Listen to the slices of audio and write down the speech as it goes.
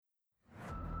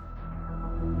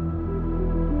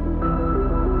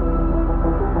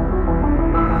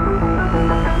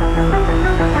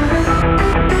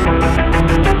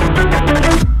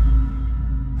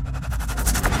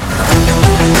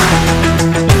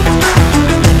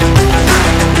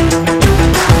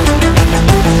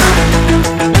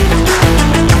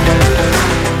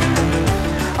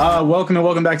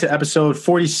welcome back to episode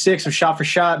 46 of Shot for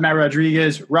Shot. Matt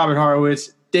Rodriguez, Robert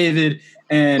Horowitz, David,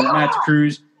 and Matt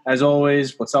Cruz. As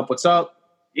always, what's up?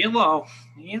 Hello.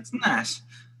 It's nice.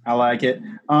 I like it.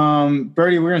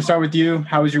 Bertie, we're going to start with you.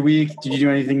 How was your week? Did you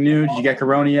do anything new? Did you get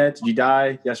corona yet? Did you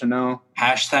die? Yes or no?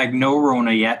 Hashtag no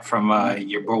Rona yet from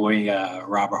your boy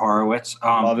Robert Horowitz.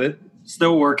 Love it.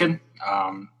 Still working.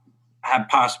 Have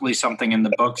possibly something in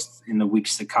the books in the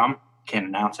weeks to come. Can't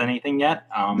announce anything yet.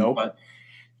 Nope. But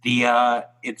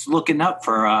it's looking up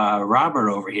for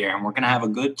Robert over here, and we're gonna have a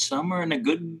good summer and a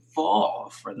good fall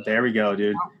for the. There we go,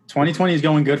 dude. 2020 is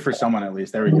going good for someone at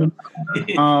least. There we go.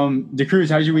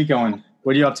 DeCruz, how's your week going?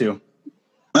 What are you up to?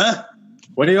 Huh?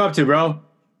 What are you up to, bro?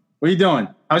 What are you doing?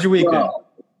 How's your week been?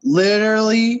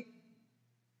 Literally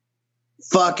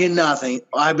fucking nothing.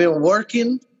 I've been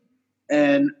working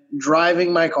and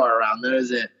driving my car around. That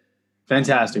is it.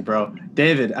 Fantastic, bro.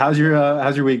 David, how's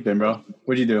your week been, bro?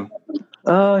 What'd you do?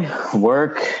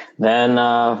 Work, then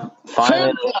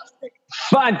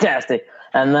fantastic.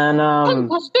 And then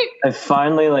I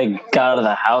finally got out of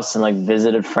the house and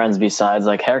visited friends besides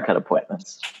haircut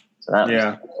appointments. So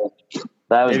that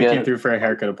was David good. came through for a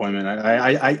haircut appointment.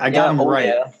 I got him right.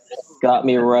 Yeah. Got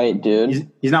me right, dude.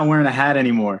 He's not wearing a hat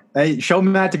anymore. Hey, show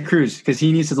Matt to Cruz because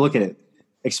he needs to look at it.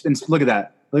 Look at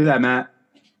that. Look at that, Matt.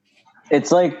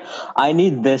 It's I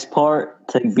need this part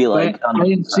to be I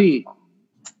didn't see.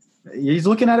 He's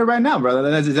looking at it right now, brother.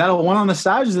 Is that a one on the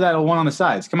sides or is that a one on the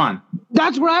sides? Come on.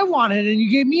 That's what I wanted, and you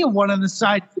gave me a one on the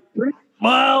side.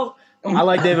 Well, I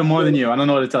like David more than you. I don't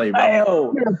know what to tell you,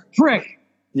 bro. You're a prick.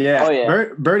 Yeah. Oh, yeah.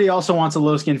 Bertie also wants a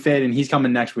low skin fade, and he's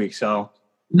coming next week. So.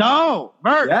 No,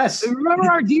 Bert. Yes. Remember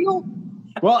our deal?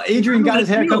 Well, Adrian got his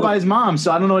hair cut by his mom,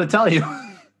 so I don't know what to tell you.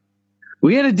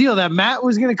 We had a deal that Matt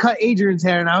was going to cut Adrian's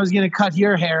hair, and I was going to cut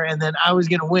your hair, and then I was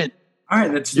going to win. All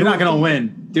right, You're not gonna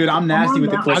win, dude. I'm nasty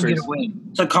with the I'm Clippers. going to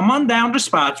win. So come on down to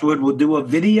Spotswood. We'll do a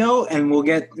video, and we'll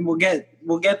get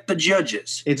the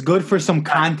judges. It's good for some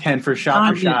content for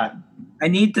shot for shot. I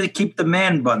need to keep the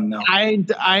man bun though. I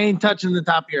ain't touching the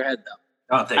top of your head,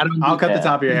 though. Oh, thank you. I'll cut the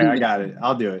top of your hair. I got it.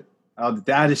 I'll do it.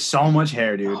 That is so much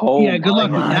hair, dude. Oh, Yeah, good luck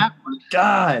with my that.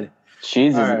 God.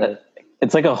 Jesus, All right.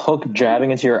 it's like a hook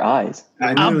jabbing into your eyes.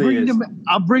 I'll bring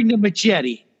the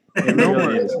machete. It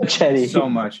really is. Chetty. So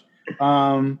much.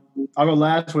 I'll go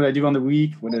last. What did I do on the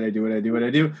week? What did I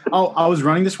do? Oh, I was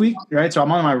running this week, right? So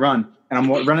I'm on my run, and I'm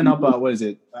running up,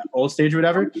 Old Stage or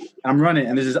whatever. And I'm running,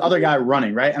 and there's this other guy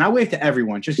running, right? And I wave to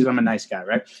everyone just because I'm a nice guy,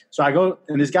 right? So I go,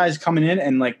 and this guy's coming in,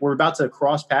 and we're about to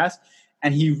cross paths,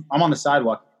 and I'm on the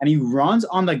sidewalk, and he runs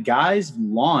on the guy's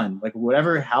lawn,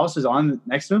 whatever house is on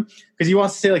next to him, because he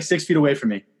wants to stay 6 feet away from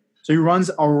me. So he runs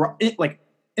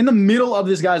in the middle of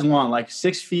this guy's lawn,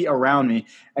 6 feet around me,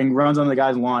 and runs on the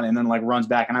guy's lawn, and then runs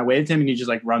back. And I waved to him, and he just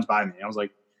runs by me. I was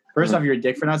like, first off, you're a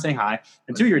dick for not saying hi,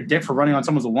 and two, you're a dick for running on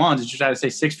someone's lawn just to try to stay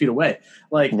 6 feet away.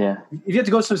 If you have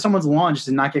to go to someone's lawn just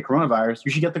to not get coronavirus,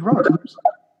 you should get the coronavirus.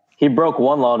 He broke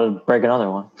one law to break another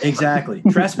one. Exactly.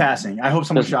 Trespassing. I hope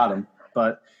someone shot him.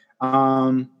 But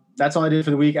that's all I did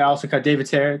for the week. I also cut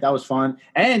David's hair. That was fun.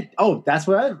 And, that's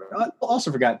what I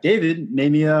also forgot. David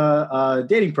made me a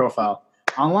dating profile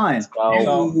online.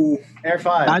 So, Air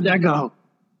 5. How'd that go?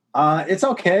 It's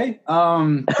okay.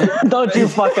 Don't you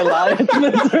fucking lie.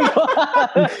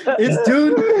 It's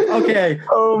dude. Okay.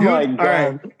 Oh dude, my God. All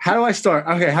right. How do I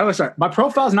start? My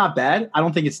profile's not bad. I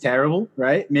don't think it's terrible,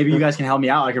 right? Maybe you guys can help me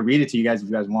out. I can read it to you guys if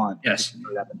you guys want. Yes.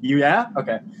 Yeah?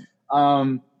 Okay.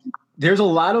 There's a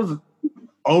lot of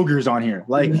ogres on here.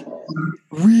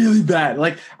 Really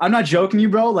bad. I'm not joking you,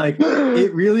 bro.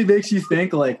 It really makes you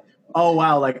think oh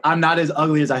wow, I'm not as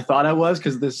ugly as I thought I was,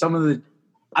 because there's some of the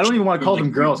I don't even want to call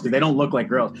them girls because they don't look like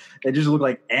girls. They just look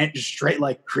like just straight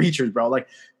creatures, bro.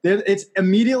 It's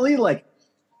immediately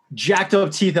jacked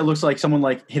up teeth that looks like someone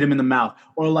hit him in the mouth,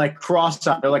 or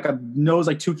cross-eyed, or a nose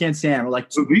Toucan Sam, or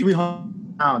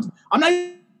 300 pounds. I'm not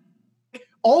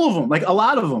all of them, a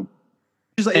lot of them.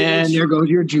 Just and there goes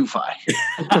your Jufi.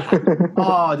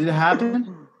 Oh, did it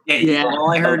happen? Yeah.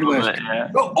 All I heard was,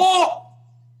 oh.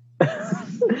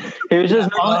 He was just.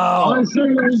 All I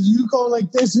said was you go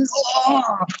like this.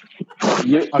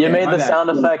 You made the sound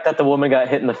effect that the woman got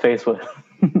hit in the face with.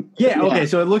 Yeah. Okay.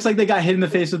 So it looks like they got hit in the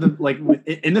face with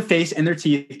in the face and their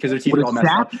teeth, because their teeth are all messed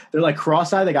up. They're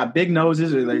cross-eyed. They got big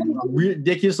noses. Or they're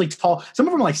ridiculously tall. Some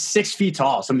of them are 6 feet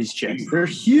tall. Some of these chicks. They're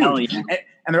huge,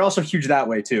 and they're also huge that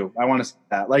way too. I want to say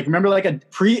that. Remember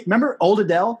remember old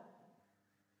Adele?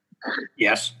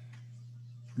 Yes.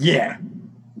 Yeah.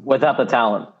 Without the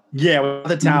talent. Yeah, without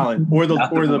the talent or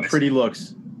the pretty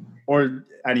looks or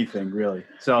anything really.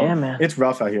 So yeah, man. It's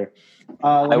rough out here.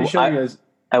 Let me show you guys.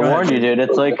 I warned you, dude.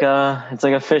 It's like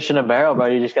a fish in a barrel, bro.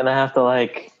 You're just gonna have to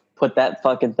like put that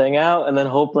fucking thing out and then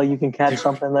hope like you can catch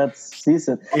something that's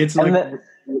decent.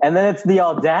 And then it's the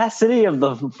audacity of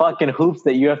the fucking hoops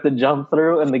that you have to jump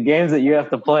through and the games that you have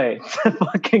to play to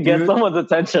fucking get someone's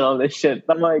attention on this shit.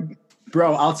 I'm like,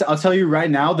 bro, I'll tell you right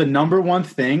now, the number one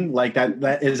thing like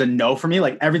that is a no for me.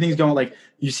 Like everything's going like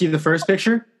you see the first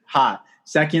picture, hot.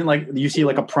 Second, like you see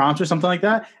like a prompt or something like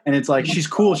that, and it's like she's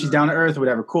cool, she's down to earth, or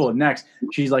whatever. Cool. Next,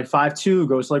 she's like 5'2",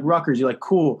 goes to like Rutgers. You're like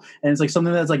cool, and it's like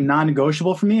something that's like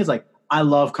non-negotiable for me. It's like I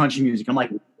love country music. I'm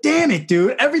like, damn it,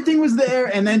 dude, everything was there,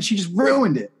 and then she just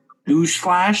ruined it.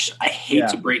 Newsflash, I hate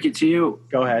to break it to you.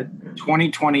 Go ahead.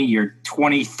 2020, you're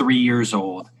 23 years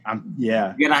old.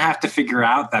 Yeah. You're going to have to figure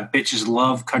out that bitches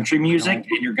love country music,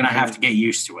 and you're going to have to get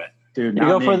used to it. Dude,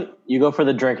 you go for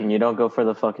the drinking. You don't go for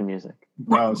the fucking music.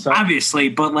 Bro, obviously,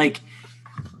 but like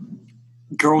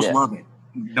girls love it.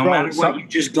 No matter what, you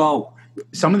just go.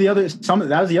 That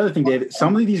was the other thing, David.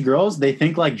 Some of these girls, they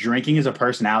think like drinking is a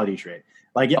personality trait.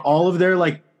 Like all of their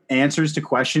like answers to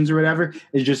questions or whatever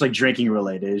is just like drinking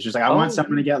related. It's just like I want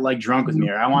someone to get like drunk with me,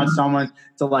 or I want someone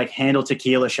to like handle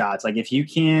tequila shots. Like if you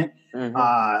can't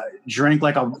drink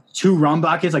like 2 rum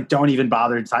buckets, like don't even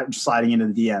bother sliding into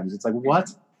the DMs. It's like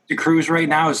what? The cruise right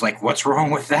now is like, what's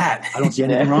wrong with that? I don't see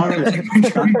anything wrong with it.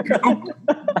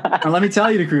 And let me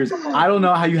tell you, the cruise, I don't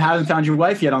know how you haven't found your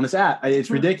wife yet on this app. It's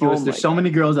ridiculous. There's so many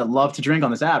girls that love to drink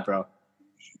on this app, bro.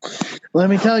 Let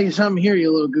me tell you something here,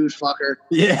 you little goose fucker.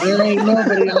 Yeah. There ain't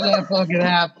nobody on that fucking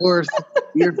app worth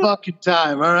your fucking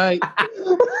time, all right?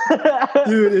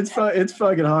 Dude, it's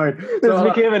fucking hard. This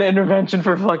became an intervention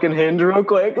for fucking Hinge real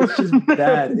quick. It's just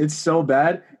bad. It's so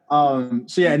bad. So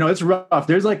yeah, no, it's rough.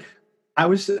 There's like, I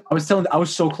was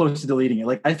so close to deleting it.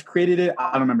 Like I created it.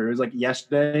 I don't remember. It was like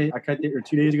yesterday. I cut it, or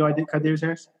 2 days ago. I did cut David's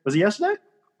hair. Was it yesterday?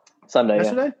 Sunday.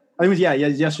 Yesterday? Yeah. I think it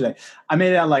was yesterday. I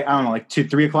made it at like, I don't know, like 2,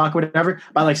 3 o'clock, whatever.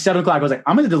 By like 7 o'clock, I was like,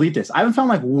 I'm going to delete this. I haven't found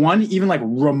like one even like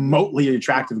remotely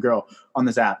attractive girl on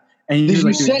this app. And did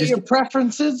you set your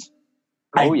preferences?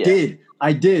 I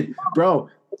did, bro.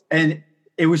 And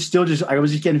it was still just, I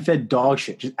was just getting fed dog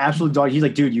shit, just absolute dog. He's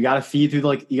like, dude, you got to feed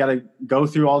through you got to go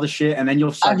through all the shit, and then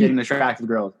you'll start getting attractive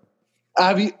girls.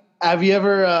 Have you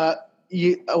ever,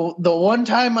 the one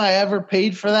time I ever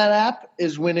paid for that app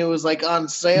is when it was like on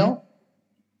sale.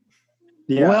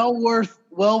 Yeah. Well worth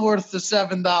the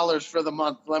 $7 for the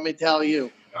month, let me tell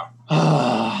you.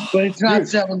 But it's not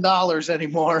 $7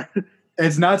 anymore.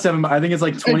 It's not $7. I think it's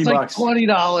like $20. It's like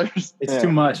 $20. It's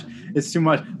too much. It's too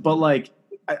much. But like,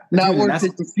 not worth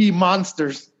it to feed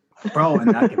monsters, bro.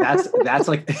 And that's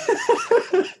like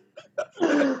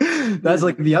that's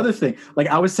like the other thing. Like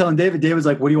I was telling David was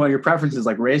like, "What do you want your preferences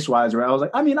like race wise?" Right? I was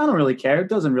like, I mean, I don't really care. It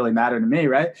doesn't really matter to me,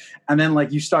 right? And then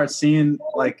like you start seeing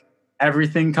like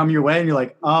everything come your way, and you're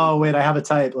like, oh wait, I have a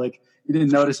type. Like you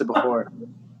didn't notice it before.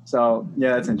 So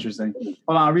yeah, that's interesting. Hold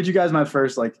on, I'll read you guys my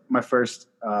first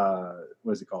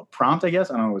what is it called? Prompt, I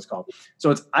guess. I don't know what it's called. So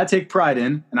it's, I take pride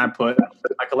in, and I put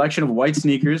my collection of white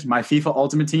sneakers, my FIFA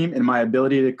Ultimate Team, and my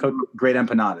ability to cook great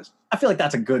empanadas. I feel like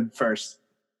that's a good first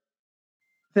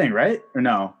thing, right? Or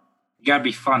no? You gotta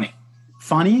be funny.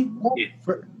 Funny?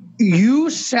 Yeah. You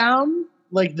sound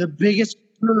like the biggest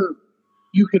perv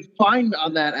you could find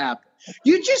on that app.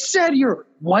 You just said your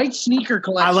white sneaker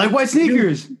collection. I like white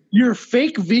sneakers. Your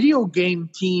fake video game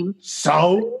team.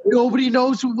 So? Nobody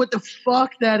knows what the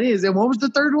fuck that is. And what was the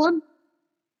third one?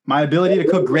 My ability to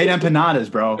cook great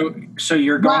empanadas, bro. So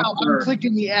you're going I'm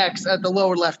clicking the X at the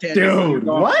lower left-hand. Dude,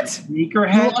 what?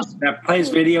 Sneakerhead that plays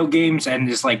video games and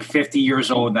is like 50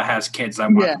 years old that has kids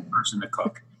that want a person to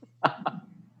cook.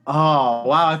 Oh,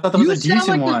 wow. I thought that was a decent one. You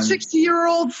sound like the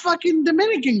 60-year-old fucking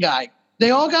Dominican guy.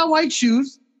 They all got white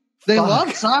shoes. They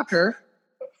love soccer,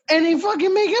 and they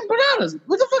fucking make empanadas.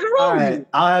 What the fuck is wrong with you?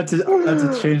 I'll have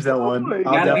to change that one. You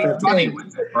gotta be funny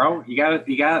with it, bro. You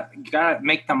gotta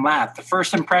make them laugh. The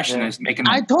first impression is making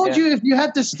them. I told you if you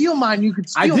had to steal mine, you could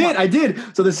steal mine. I did.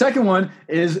 So the second one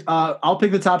is I'll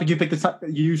pick the topic. You pick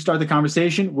you start the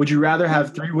conversation. Would you rather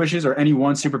have 3 wishes or any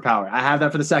one superpower? I have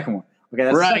that for the second one. Okay,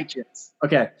 that's righteous.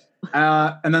 Okay.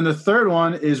 And then the third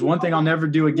one is one thing I'll never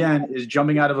do again is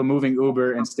jumping out of a moving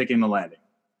Uber and sticking the landing.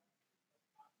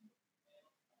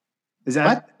 Is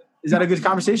that a good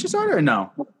conversation starter or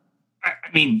no? I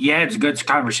mean, yeah, it's a good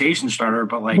conversation starter,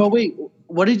 but like. Well, wait,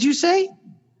 what did you say?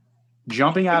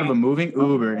 Jumping out of a moving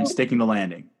Uber and sticking the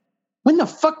landing. When the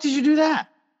fuck did you do that?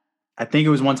 I think it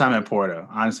was one time at Porto.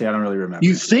 Honestly, I don't really remember.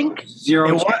 You think?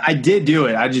 I did do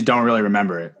it. I just don't really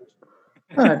remember it.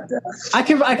 I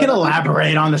can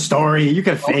elaborate on the story. You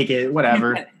can fake it,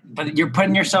 whatever. But you're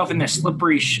putting yourself in this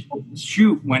slippery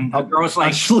shoot when the girl's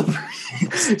like slippery.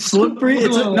 It's a slippery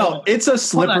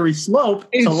slope.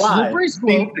 It's to lie. slippery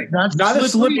slope, not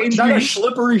a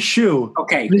slippery shoe.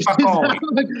 Okay, fuck off.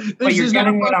 But you're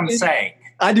getting what I'm saying.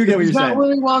 I do get what you're saying. It's not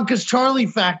Willy Wonka's Charlie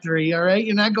Factory, all right?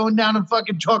 You're not going down and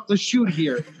fucking chocolate shoot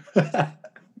here.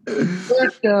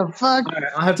 What the fuck? Right,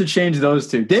 I'll have to change those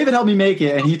two. David helped me make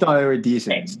it, and he thought they were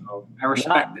decent. So I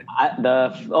respect it.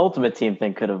 The Ultimate Team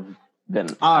thing could have been.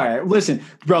 All right, listen,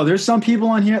 bro. There's some people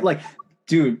on here, like,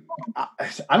 dude,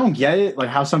 I don't get it. Like,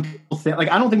 how some people think. Like,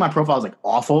 I don't think my profile is like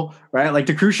awful, right? Like,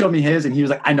 the crew showed me his, and he was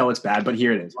like, "I know it's bad, but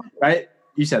here it is." Right?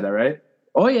 You said that, right?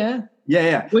 Oh yeah,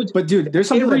 yeah. But dude, there's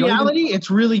some in people reality, it's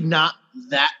really not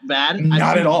that bad.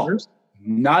 Not at all.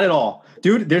 Not at all.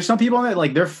 Dude, there's some people on that,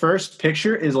 like, their first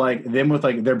picture is like them with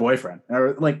like their boyfriend,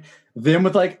 or like them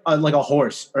with like a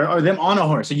horse, or them on a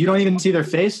horse. So you don't even see their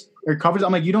face or covers.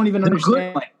 I'm like, you don't even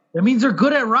understand. Like, that means they're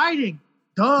good at riding.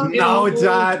 Duh. No, it's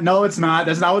not. No, it's not.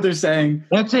 That's not what they're saying.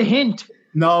 That's a hint.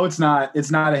 No, it's not. It's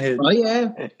not a hint. Oh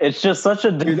yeah. It's just such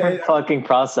a different fucking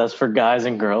process for guys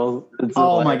and girls.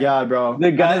 My god, bro.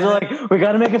 The guys are like, we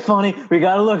gotta make it funny. We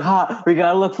gotta look hot. We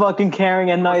gotta look fucking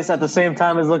caring and nice at the same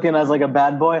time as looking as like a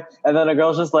bad boy. And then a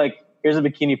girl's just like, here's a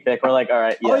bikini pic. We're like, all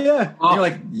right, yeah. Oh yeah. And you're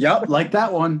like, yep, like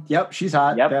that one. Yep, she's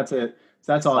hot. Yep. That's it.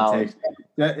 That's all it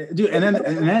takes. Dude, and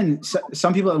then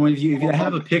some people, when if you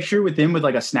have a picture with them with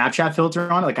like a Snapchat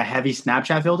filter on it, like a heavy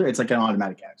Snapchat filter, it's like an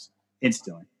automatic X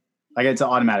instantly. Like, it's an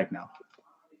automatic now.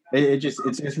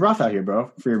 It's rough out here, bro,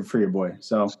 for your boy.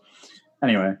 So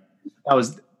anyway, that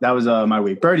was my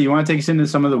week. Birdie, you want to take us into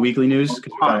some of the weekly news?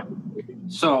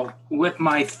 So with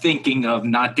my thinking of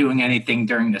not doing anything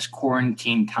during this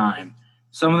quarantine time,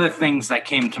 some of the things that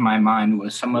came to my mind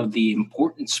was some of the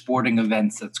important sporting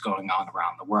events that's going on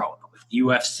around the world. With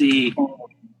UFC,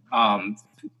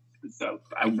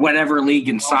 whatever league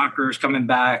in soccer is coming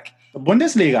back. The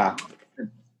Bundesliga.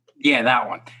 Yeah, that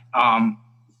one.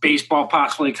 Baseball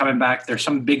possibly coming back. There's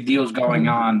some big deals going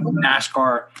on.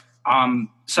 NASCAR.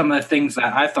 Some of the things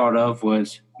that I thought of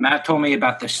was Matt told me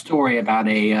about the story about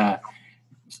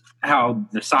how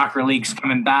the soccer league's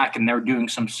coming back and they're doing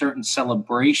some certain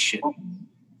celebration.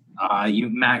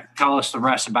 Matt, tell us the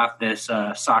rest about this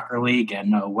soccer league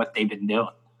and what they've been doing.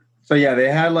 So yeah,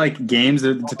 they had like games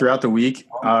throughout the week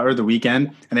or the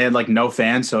weekend, and they had like no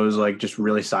fans, so it was like just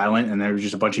really silent, and there was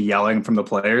just a bunch of yelling from the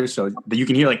players, so you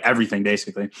can hear like everything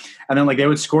basically. And then like they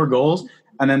would score goals,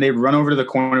 and then they'd run over to the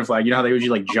corner flag. You know how they would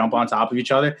just like jump on top of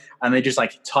each other, and they just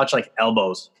like touch like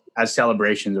elbows as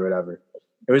celebrations or whatever.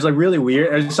 It was like really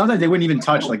weird. And sometimes they wouldn't even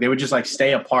touch; like they would just like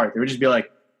stay apart. They would just be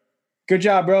like, "Good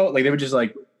job, bro!" Like they would just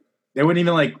like. They wouldn't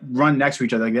even like run next to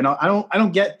each other. Like I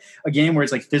don't get a game where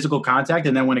it's like physical contact,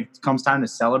 and then when it comes time to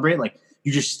celebrate, like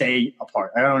you just stay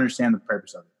apart. I don't understand the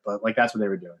purpose of it, but like that's what they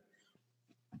were doing.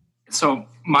 So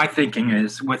my thinking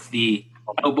is with the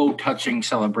elbow touching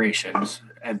celebrations,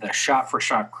 and the shot for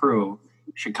shot crew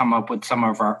should come up with some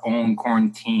of our own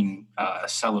quarantine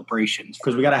celebrations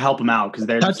because we got to help them out because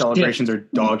their celebrations are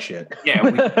dog shit. Yeah.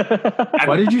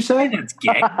 What did you say? That's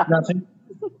gay. Nothing.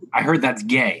 I heard that's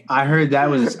gay. I heard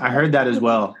that as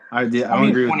well. I don't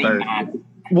agree with Bird.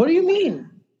 What do you mean?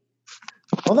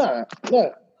 Hold on.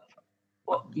 Look.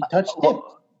 You touched it.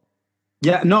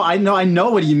 Yeah, no, I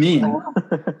know what you mean.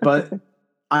 But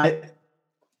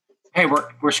Hey,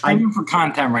 we're screaming for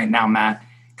content right now, Matt.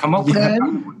 Come up with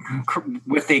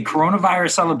a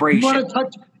coronavirus celebration.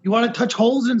 You want to touch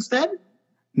holes instead?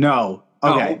 No.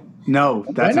 Okay. No,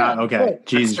 that's not okay.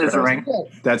 Jesus Christ.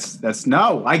 That's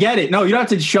no. I get it. No, you don't have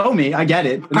to show me. I get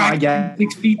it. No, I get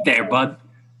it. 6 feet there, bud.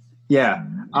 Yeah.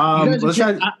 Let's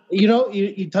try.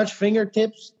 You touch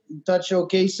fingertips. You touch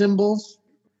OK symbols.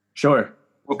 Sure.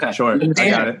 Okay. Sure. I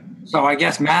got it. So I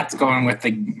guess Matt's going with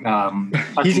the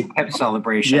hip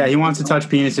celebration. Yeah, he wants to touch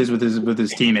penises with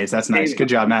his teammates. That's nice. Good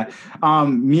job, Matt.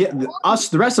 The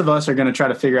rest of us are going to try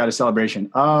to figure out a celebration.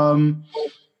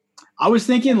 I was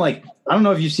thinking, like, I don't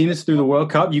know if you've seen this through the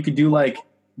World Cup. You could do like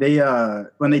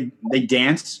when they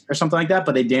dance or something like that,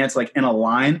 but they dance like in a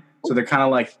line, so they're kind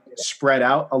of like spread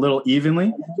out a little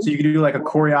evenly. So you could do like a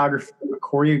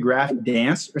choreographed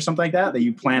dance or something like that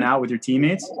you plan out with your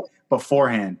teammates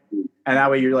beforehand, and that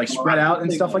way you're like spread out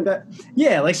and stuff like that.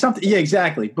 Yeah, like something. Yeah,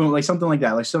 exactly. Boom, like something like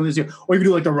that. Like something, or you could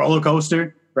do like the roller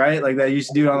coaster. Right, like that you used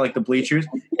to do on like the bleachers.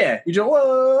 Yeah, you just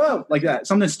whoa, like that,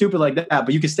 something stupid like that.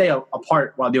 But you can stay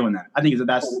apart while doing that. I think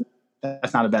that's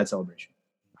not a bad celebration.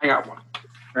 I got one.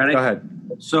 Ready? Go ahead.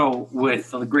 So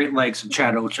with the great legs of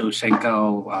Chad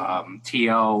Ochocinco,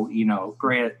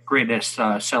 T.O., greatest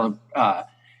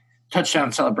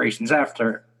touchdown celebrations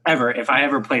ever. If I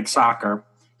ever played soccer,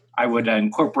 I would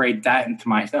incorporate that into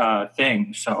my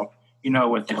thing. So,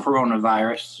 with the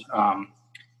coronavirus,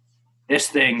 this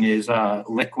thing is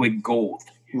liquid gold.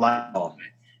 Wow.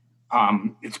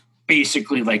 It's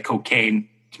basically like cocaine.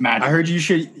 It's magic. I heard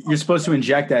you're supposed to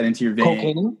inject that into your vein.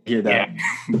 Cocaine? Hear that?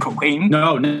 Yeah. Cocaine?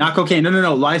 No, not cocaine.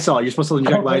 No. Lysol. You're supposed to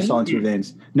inject Lysol into your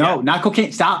veins. No, not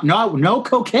cocaine. Stop. No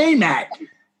cocaine, Matt.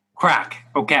 Crack.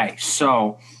 Okay.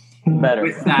 So Better.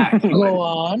 with that, Go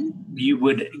on. you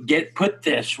would put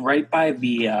this right by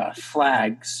the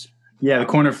flags. Yeah, the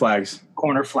corner flags.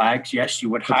 Corner flags. Yes, you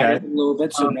would hide it a little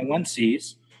bit so no one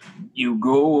sees. You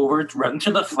go over, run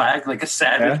to the flag like a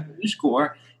savage. You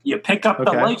score. You pick up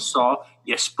the Lysol.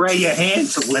 You spray your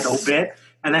hands a little bit,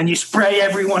 and then you spray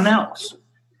everyone else.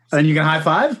 And then you can high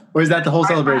five? Or is that the whole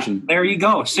celebration? There you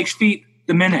go. 6 feet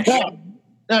diminished.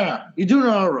 No. You're doing it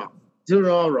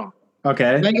all wrong.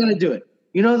 Okay. They're going to do it.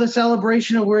 You know the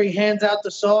celebration of where he hands out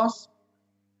the sauce?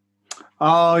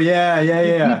 Oh, yeah.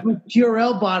 You put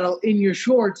Purell bottle in your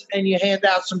shorts, and you hand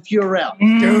out some Purell.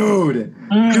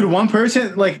 Dude, one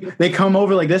person, like, they come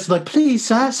over like this, like, please,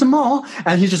 some more.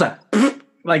 And he's just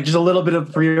like just a little bit of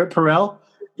Purell.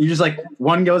 You just like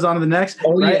one goes on to the next,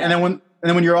 right? Yeah. And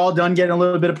then when you're all done getting a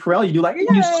little bit of Purell, you do like, and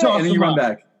then you run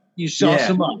back. You sauce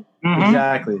them up. Mm-hmm.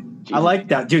 Exactly. I like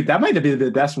that, dude. That might be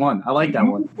the best one. I like that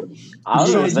one. I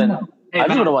would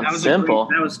have went simple.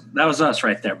 That was us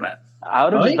right there, Matt. I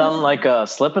would have done like a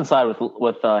slip and slide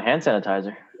with hand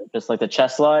sanitizer, just like the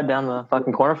chest slide down the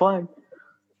fucking corner flag.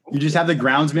 You just have the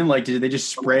groundsman, like, did they just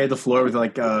spray the floor with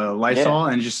like Lysol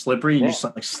and just slippery and just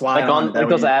like slide on like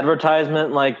those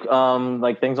advertisement like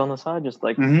things on the side, just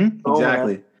like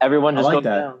exactly. Everyone just goes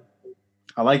down.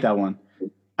 I like that one.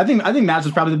 I think Matt's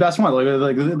was probably the best one.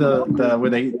 Like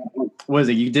the where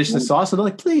they you dish the sauce and they're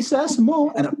like, please some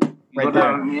more, and right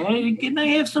there. Can I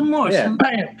have some more? Yeah.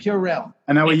 Bam, Purell.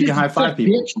 And that way you can high five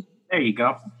people. There you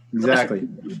go. Exactly.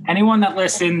 Anyone that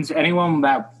listens, anyone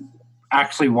that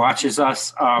actually watches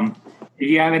us, if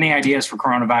you have any ideas for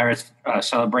coronavirus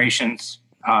celebrations,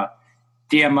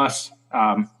 DM us,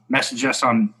 message us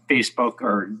on Facebook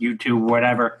or YouTube,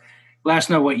 whatever. Let us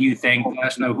know what you think. Let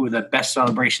us know who the best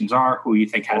celebrations are, who you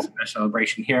think has the best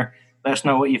celebration here. Let us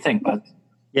know what you think, bud.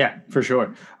 Yeah, for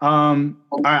sure. All right,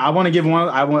 I want to give one.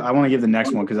 I want to give the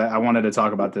next one because I wanted to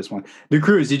talk about this one. The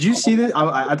Cruz, did you see this?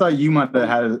 I thought you might have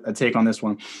had a take on this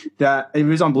one. That it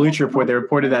was on Bleacher Report. They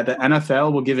reported that the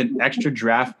NFL will give an extra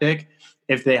draft pick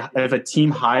if a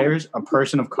team hires a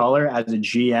person of color as a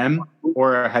GM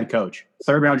or a head coach.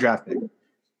 3rd round draft pick.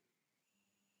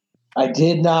 I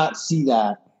did not see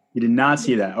that. You did not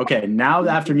see that. Okay, now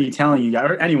after me telling you,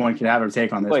 or anyone can have a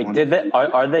take on this one. Wait,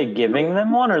 are they giving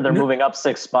them one, or they're moving up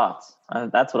 6 spots?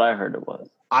 That's what I heard it was.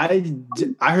 I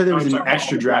heard there was an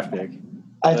extra draft pick.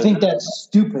 I think that's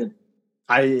stupid.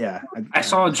 I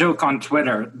saw a joke on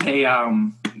Twitter. They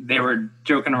were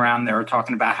joking around. They were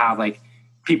talking about how like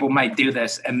people might do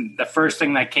this, and the first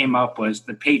thing that came up was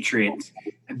the Patriots.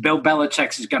 And Bill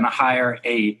Belichick is going to hire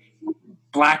a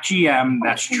black GM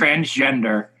that's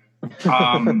transgender.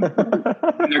 And they're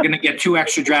going to get 2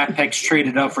 extra draft picks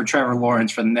traded up for Trevor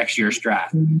Lawrence for the next year's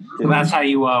draft. So that's how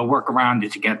you work around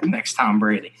it to get the next Tom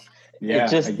Brady. Yeah,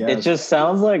 it just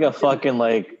sounds like a fucking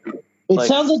It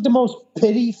sounds like the most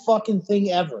pity fucking thing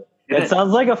ever. It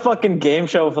sounds like a fucking game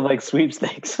show for like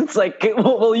sweepstakes. It's like,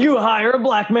 will you hire a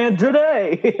black man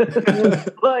today?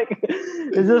 Like,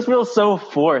 it just feels so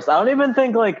forced. I don't even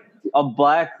think like a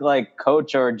black like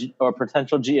coach or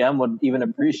potential GM would even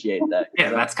appreciate that. Yeah,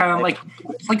 that's kind of like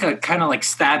it's like a kind of like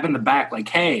stab in the back. Like,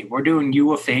 hey, we're doing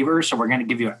you a favor, so we're going to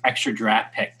give you an extra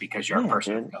draft pick because you're a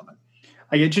person of color.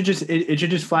 Like it should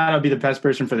just flat out be the best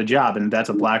person for the job, and if that's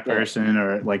a black person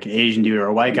or like an Asian dude or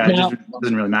a white guy. It just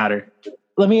doesn't really matter.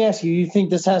 Let me ask you: you think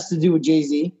this has to do with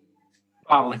Jay-Z?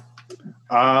 Probably.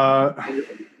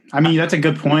 I mean, that's a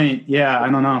good point. Yeah, I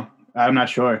don't know. I'm not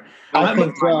sure. I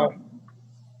think so.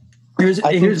 I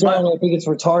think it's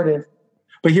retarded.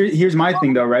 But here's my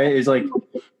thing though, right? Is like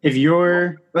if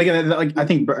you're like I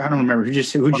think I don't remember who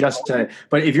just said it,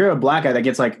 but if you're a black guy that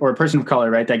gets like or a person of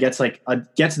color, right, that gets like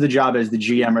gets the job as the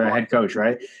GM or a head coach,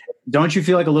 right? Don't you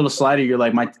feel like a little slighted? You're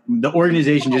like the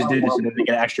organization just did this so that they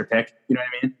get an extra pick. You know what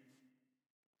I mean?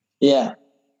 Yeah.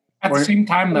 At the same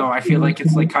time, though, I feel like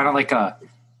it's like kind of like a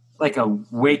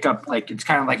wake up. Like it's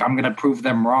kind of like I'm going to prove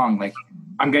them wrong. Like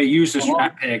I'm going to use this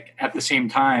draft pick at the same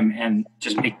time and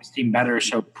just make this team better.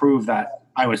 So prove that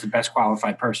I was the best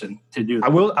qualified person to do that.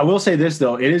 I will say this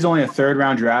though, it is only a 3rd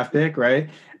round draft pick, right?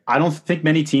 I don't think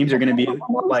many teams are going to be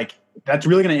like that's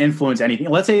really going to influence anything.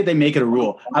 Let's say they make it a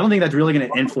rule. I don't think that's really going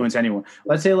to influence anyone.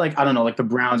 Let's say like, I don't know, like the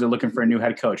Browns are looking for a new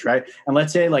head coach, right? And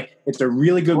let's say like it's a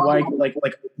really good white,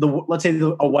 let's say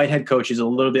a white head coach is a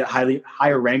little bit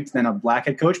higher ranked than a black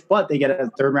head coach, but they get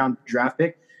a 3rd round draft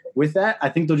pick. With that, I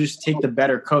think they'll just take the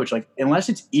better coach. Like unless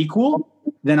it's equal,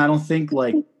 then I don't think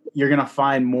like you're going to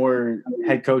find more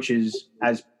head coaches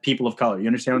as people of color. You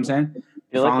understand what I'm saying?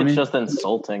 I feel like it's just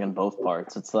insulting in both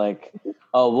parts. It's like,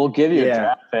 oh, we'll give you a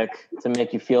draft pick to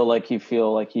make you feel like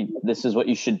this is what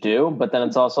you should do, but then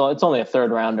it's only a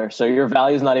 3rd rounder, so your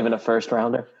value is not even a 1st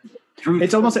rounder.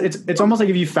 It's almost like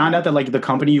if you found out that like the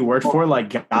company you worked for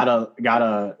like got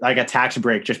a like a tax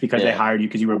break just because they hired you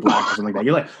because you were black or something like that.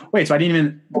 You're like, wait, so I didn't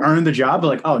even earn the job? But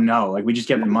like, oh no, like we just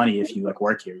get the money if you like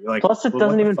work here. You're like, plus it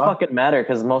doesn't even fucking matter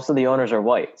because most of the owners are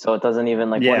white, so it doesn't even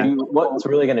like what's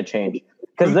really going to change.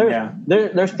 Because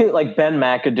there's people like Ben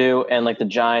McAdoo and like the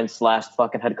Giants last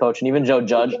fucking head coach and even Joe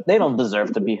Judge, they don't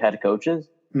deserve to be head coaches.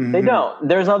 Mm-hmm. They don't.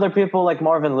 There's other people like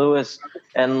Marvin Lewis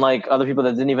and like other people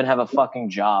that didn't even have a fucking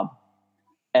job.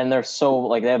 And they're so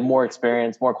like they have more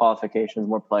experience, more qualifications,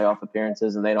 more playoff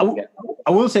appearances, and they don't get.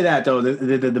 I will say that though,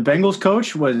 the Bengals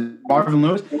coach was Marvin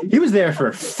Lewis. He was there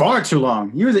for far too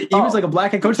long. He was like a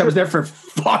black head coach that was there for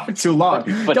far too long.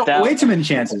 But way too many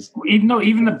chances.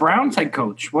 Even the Browns head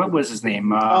coach, what was his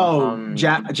name?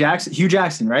 Jackson, Hugh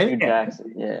Jackson, right? Hugh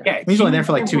Jackson, yeah. He's only there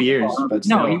for like 2 years. But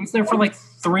no, he was there for like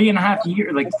 3.5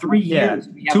 years, like 3 years.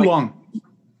 Too long.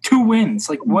 2 wins.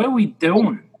 Like, what are we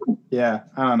doing? Yeah,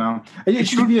 I don't know. It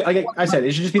should be like I said.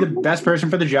 It should just be the best person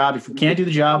for the job. If you can't do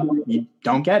the job, you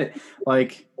don't get it.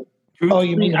 Like, oh,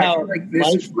 you mean how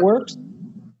life works?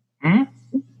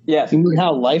 Yes. You mean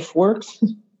how life works?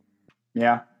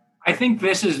 Yeah. I think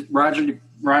this is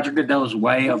Roger Goodell's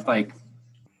way of like,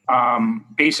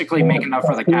 basically making up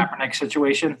for the Kaepernick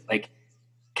situation. Like,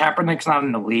 Kaepernick's not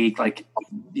in the league. Like,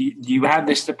 you have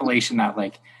this stipulation that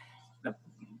like,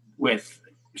 with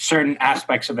certain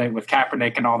aspects of it with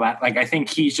Kaepernick and all that. Like, I think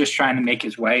he's just trying to make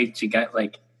his way to get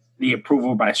like the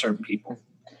approval by certain people.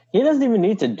 He doesn't even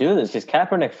need to do this because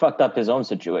Kaepernick fucked up his own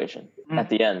situation at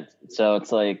the end. So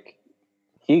it's like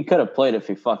he could have played if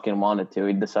he fucking wanted to.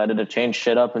 He decided to change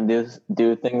shit up and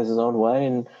do things his own way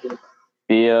and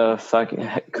be a fucking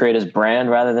create his brand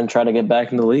rather than try to get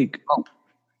back in the league.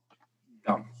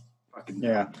 Dumb.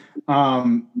 Yeah.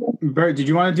 Bert, did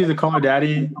you want to do the Call Her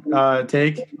Daddy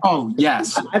take? Oh,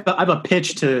 yes. I have a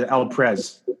pitch to El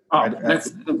Prez. Oh,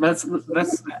 that's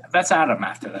Adam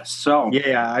after this. So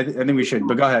yeah, I think we should.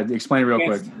 But go ahead, explain it real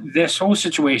quick. This whole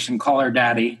situation, Call Her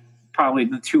Daddy, probably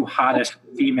the 2 hottest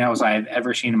females I have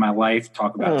ever seen in my life.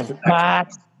 Talk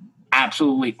about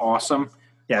absolutely awesome.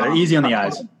 Yeah, they're easy on the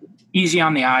eyes. Easy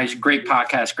on the eyes. Great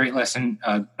podcast. Great listen.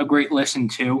 A great listen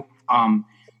too.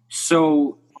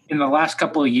 So in the last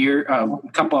couple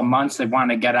of months, they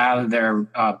wanted to get out of their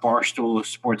Barstool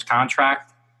Sports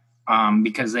contract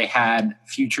because they had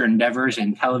future endeavors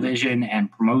in television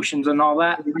and promotions and all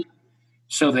that.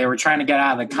 So they were trying to get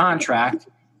out of the contract,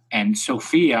 and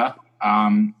Sophia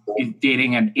is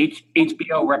dating an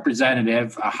HBO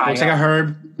representative. Looks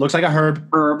like a Herb.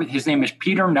 Herb. His name is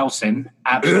Peter Nelson.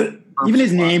 Even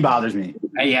his name bothers me.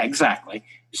 Yeah, exactly.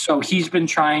 So he's been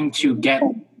trying to get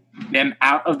them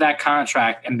out of that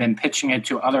contract and been pitching it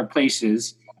to other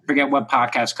places. I forget what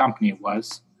podcast company it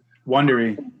was.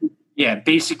 Wondery. Yeah,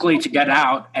 basically to get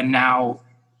out. And now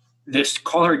this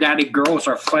Call Her Daddy girls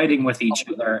are fighting with each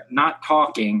other, not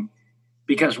talking,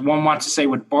 because one wants to stay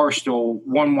with Barstool,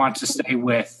 one wants to stay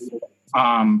with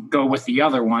go with the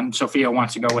other one. Sophia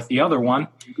wants to go with the other one.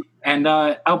 And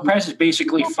El Prez is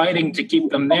basically fighting to keep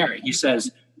them there. He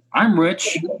says, I'm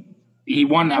rich. He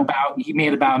made about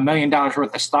 $1 million worth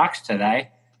of stocks today.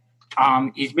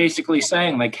 He's basically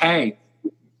saying like, hey,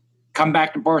 come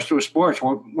back to Barstool Sports.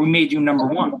 We made you number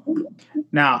one.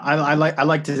 Now, I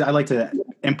like to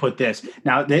input this.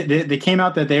 Now, they came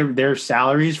out that their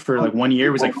salaries for like 1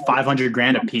 year was like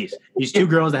 $500,000 a piece. These 2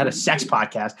 girls that had a sex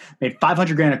podcast made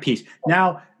 $500,000 a piece.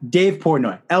 Now, Dave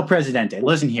Portnoy, El Presidente,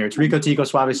 listen here. It's Rico Tico,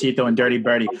 Suavecito, and Dirty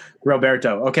Birdie,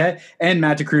 Roberto, okay? And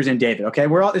Matt Cruz and David, okay?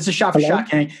 It's a shot for shot,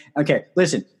 Kenny. Okay,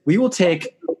 listen, we will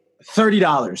take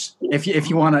 $30 if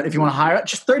you want to hire,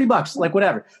 just $30, like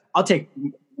whatever. I'll take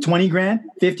 $20,000,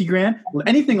 $50,000,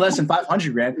 anything less than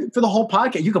 $500,000 for the whole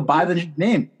podcast. You could buy the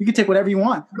name. You can take whatever you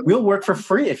want. We'll work for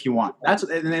free if you want. That's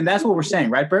what we're saying,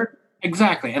 right, Bert?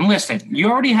 Exactly. And listen, you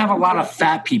already have a lot of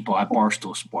fat people at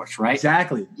Barstool Sports, right?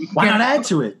 Exactly. Why not add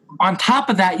to it? On top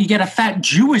of that, you get a fat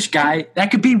Jewish guy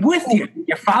that could be with you.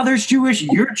 Your father's Jewish.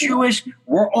 You're Jewish.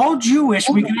 We're all Jewish.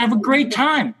 We can have a great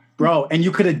time. Bro, and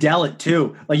you could Adele it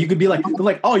too. Like you could be like, they're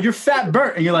like, oh, you're fat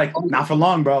Bert. And you're like, not for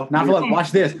long, bro. Not for long.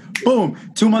 Watch this. Boom.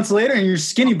 2 months later and you're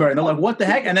skinny Bert. And they're like, what the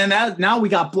heck? And then now we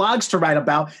got blogs to write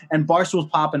about and Barstool's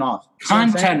popping off.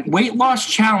 Content, weight loss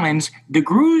challenge. The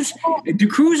Cruz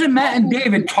and Matt and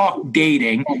David talk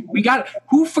dating. We got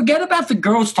forget about the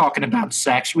girls talking about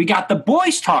sex. We got the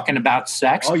boys talking about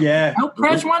sex. Oh yeah. Now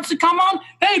Prez wants to come on.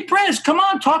 Hey Prez, come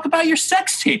on, talk about your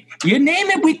sex tape. You name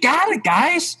it, we got it,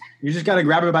 guys. You just gotta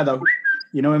grab her by the,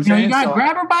 you know what I'm saying? You gotta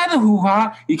grab her by the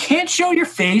hoo-ha. You can't show your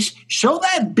face. Show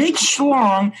that big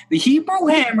schlong, the Hebrew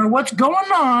hammer, what's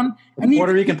going on. The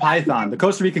Puerto Rican python, the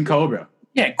Costa Rican cobra.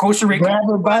 Yeah, Costa Rica. Grab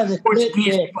her by the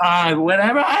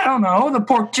whatever. I don't know. The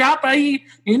pork chop, you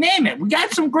name it. We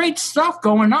got some great stuff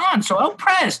going on. So El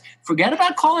Prez, forget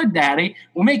about Call Her Daddy.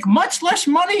 We'll make much less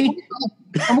money,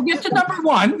 and we'll get to number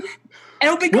one. And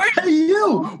it'll be great.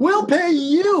 We'll pay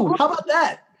you. How about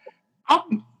that?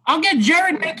 I'll get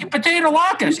Jared making potato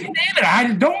latkes. You name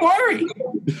it. Don't worry.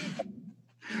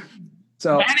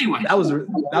 So anyway, that was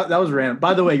random.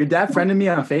 By the way, your dad friended me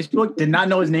on Facebook. Did not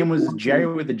know his name was Jerry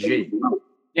with a G.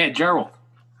 Yeah, Gerald.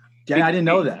 Yeah, I didn't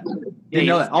know that. Didn't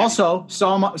know that. Also,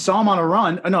 saw him on a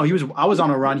run. Oh, no, I was on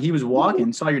a run. He was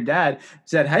walking. Saw your dad.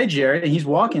 Said, "Hey, Jerry," and he's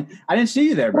walking. I didn't see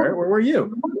you there, Bert. Where were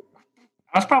you?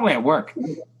 I was probably at work.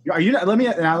 Are you? Let me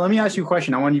ask you a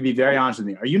question. I want you to be very honest with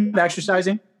me. Are you not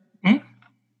exercising?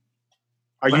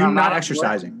 Are you not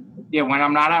exercising? Yeah, when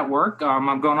I'm not at work,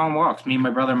 I'm going on walks. Me and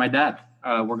my brother and my dad.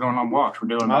 We're going on walks. We're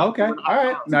doing. Oh, okay. All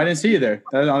right. No, I didn't see you there.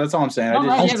 That's all I'm saying.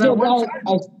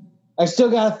 I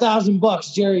still got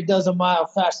 $1,000. Jerry does a mile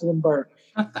faster than Bert.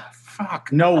 What the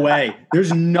fuck? No way.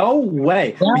 There's no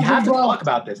way. We have to talk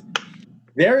about this.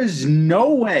 There is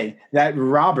no way that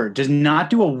Robert does not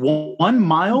do a 1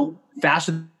 mile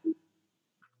faster.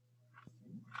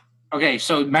 Okay,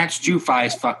 so Matt's Jufi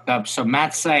is fucked up. So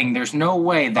Matt's saying there's no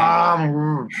way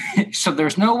that so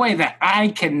there's no way that I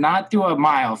cannot do a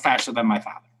mile faster than my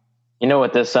father. You know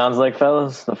what this sounds like,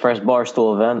 fellas? The first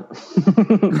Barstool event.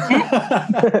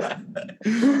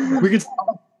 We could.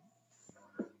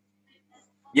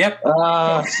 Yep.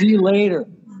 See you later.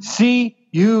 See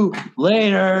you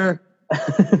later.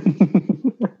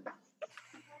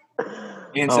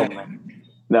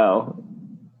 No.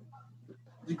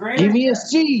 Give me a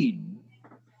seed.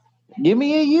 Give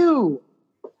me a U.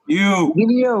 You. Give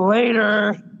me a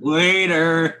later.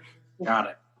 Later. Got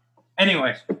it.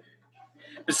 Anyways.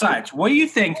 Besides, what do you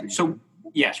think? So,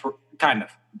 yes, we're kind of.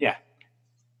 Yeah.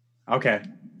 Okay.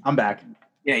 I'm back.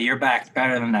 Yeah, you're back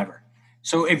better than ever.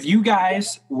 So if you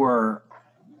guys were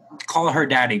Call Her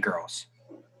Daddy girls,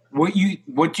 what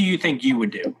do you think you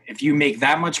would do if you make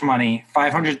that much money,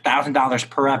 $500,000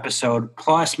 per episode,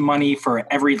 plus money for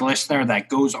every listener that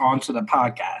goes onto the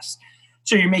podcast?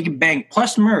 So you're making bank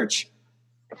plus merch.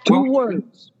 Two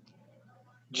words: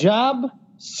 job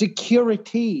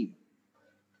security.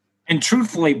 And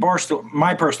truthfully, Barstool,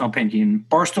 my personal opinion,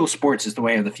 Barstool Sports is the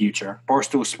way of the future.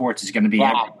 Barstool Sports is going to be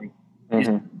everything.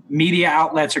 Mm-hmm. Media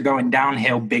outlets are going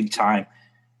downhill big time.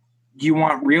 You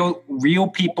want real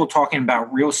people talking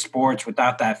about real sports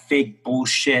without that fake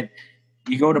bullshit.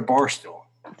 You go to Barstool.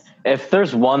 If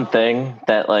there's one thing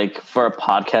that, like, for a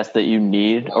podcast that you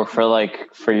need, or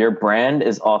for your brand,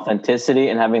 is authenticity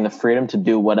and having the freedom to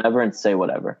do whatever and say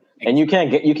whatever. And you can't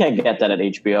get that at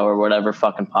HBO or whatever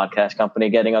fucking podcast company,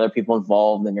 getting other people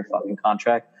involved in your fucking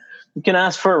contract. You can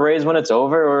ask for a raise when it's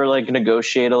over, or like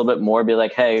negotiate a little bit more. Be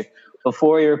like, hey,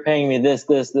 before you were paying me this.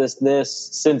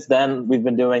 Since then, we've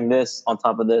been doing this on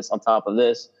top of this, on top of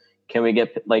this. Can we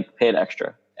get paid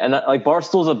extra? And like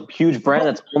Barstool's a huge brand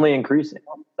that's only increasing.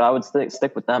 So I would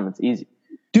stick with them. It's easy.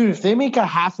 Dude, if they make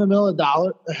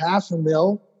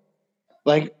 $500,000,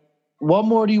 like, what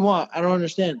more do you want? I don't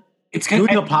understand. It's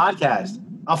doing a podcast,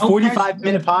 a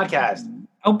 45-minute podcast.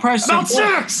 Oh, Press about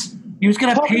sex. He was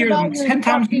going to pay her 10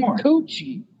 times more.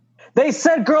 Coochie. They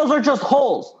said girls are just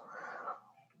holes.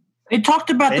 They talked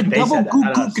about the double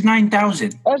Gook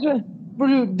 9000.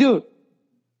 Dude,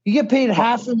 you get paid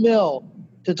 $500,000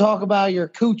 to talk about your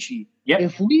coochie. Yep.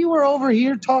 If we were over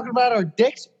here talking about our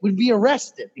dicks, we'd be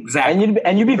arrested. Exactly.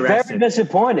 And you'd be very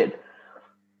disappointed.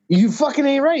 You fucking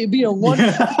ain't right. It'd be a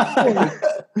wonderful story.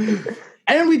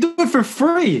 And we do it for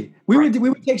free. We would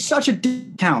take such a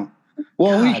discount.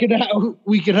 Well,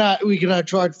 we could not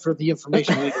charge for the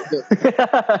information.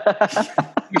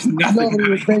 There's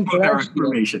nothing about our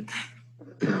information.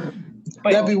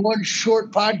 That'd be one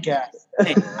short podcast.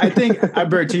 I think,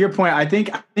 Bert, to your point, I think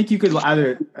you could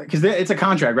either, because it's a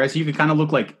contract, right? So you can kind of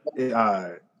look like,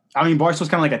 Barstool's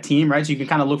kind of like a team, right? So you can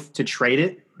kind of look to trade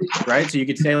it, right? So you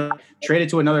could say trade it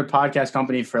to another podcast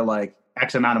company for like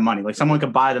X amount of money. Like someone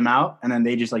could buy them out and then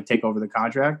they just like take over the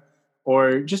contract.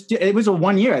 or just it was a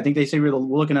 1 year. I think they say we're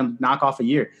looking to knock off a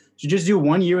year. So just do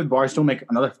 1 year with Barstool, make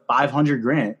another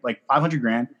 $500,000, like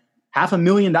 $500,000,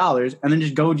 $500,000, and then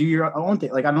just go do your own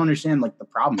thing. Like I don't understand like the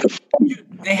problem.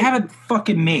 They have it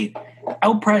fucking made.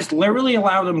 El Pres literally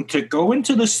allowed them to go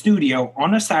into the studio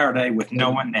on a Saturday with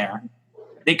no one there.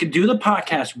 They could do the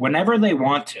podcast whenever they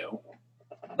want to.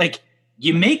 Like,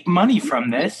 you make money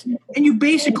from this, and you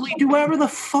basically do whatever the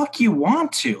fuck you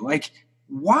want to. Like,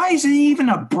 why is it even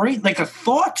a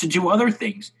thought to do other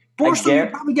things? Barstool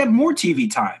would probably get more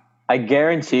TV time. I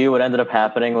guarantee you what ended up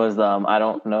happening was, I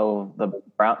don't know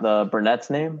the brunettes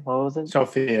name. What was it?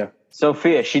 Sophia.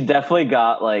 She definitely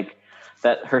got, like,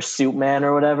 that her suit man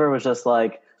or whatever was just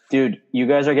like, dude, you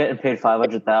guys are getting paid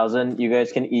 $500,000. You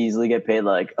guys can easily get paid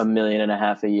like $1.5 million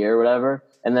a year or whatever.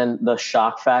 And then the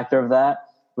shock factor of that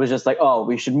was just like, oh,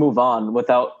 we should move on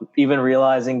without even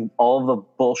realizing all the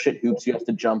bullshit hoops you have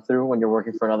to jump through when you're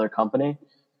working for another company.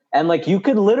 And like, you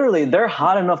could literally, they're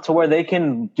hot enough to where they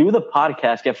can do the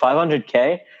podcast, get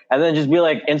 $500K, and then just be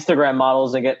like Instagram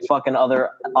models and get fucking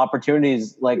other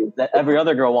opportunities like that every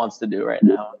other girl wants to do right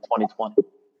now in 2020.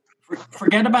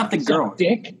 Forget about the girl.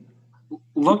 Dick.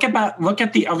 Look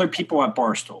at the other people at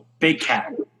Barstool. Big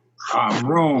Cat,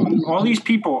 Rome. All these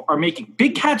people are making.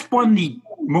 Big Cat's one of the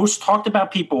most talked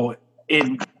about people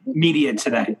in media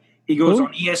today. He goes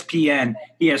on ESPN.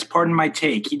 He has Pardon My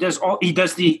Take. He does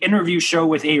the interview show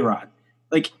with A-Rod.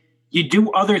 Like, you do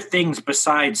other things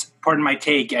besides Pardon My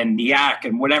Take and Yak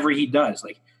and whatever he does.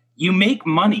 Like, you make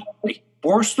money. Like,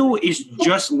 Barstool is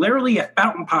just literally a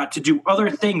fountain pot to do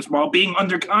other things while being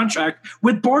under contract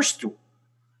with Barstool.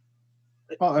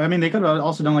 Well, I mean, they could have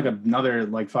also done like another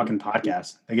like fucking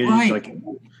podcast. They could just like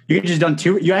you could just done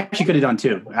two. You actually could have done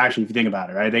two. Actually, if you think about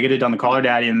it, right? They could have done the Caller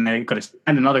Daddy, and they could have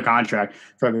signed another contract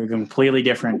for a completely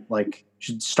different. Like,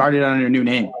 should start it under a new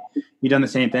name. You done the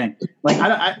same thing. Like,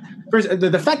 first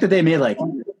the fact that they made like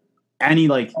any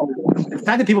like the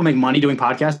fact that people make money doing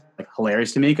podcasts like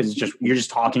hilarious to me because it's just you're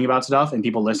just talking about stuff and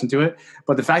people listen to it.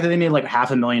 But the fact that they made like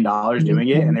 $500,000 doing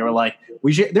it, and they were like,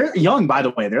 they're young, by the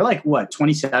way. They're like what,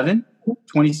 27,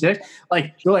 26?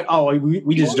 Like, they're like, oh,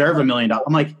 we deserve $1 million.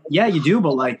 I'm like, yeah, you do,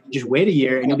 but like, just wait a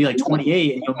year and you'll be like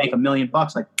 28 and you'll make $1 million.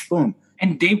 Like, boom.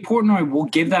 And Dave Portnoy will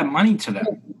give that money to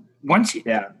them. Once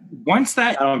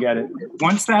that I don't get it.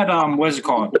 Once that what's it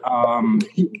called?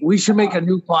 We should make a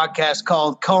new podcast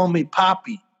called Call Me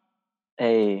Poppy.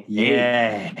 Hey.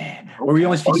 Yeah. Or we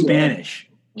only speak Spanish.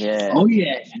 Yeah. Oh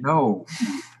yeah. No.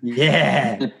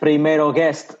 Yeah. El primero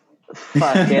guest.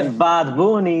 Fucking Bad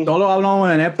Bunny. Solo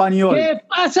hablamos en español. ¿Qué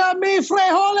pasa, mis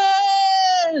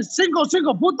frijoles?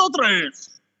 5.3.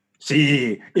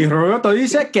 Sí. Y Roberto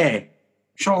dice que.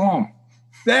 Shalom.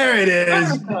 There it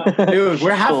is. Dude,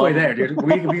 we're halfway there, dude.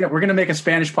 We're going to make a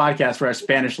Spanish podcast for our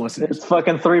Spanish listeners. It's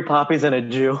fucking 3 poppies and a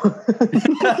Jew.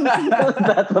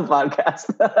 That's the podcast.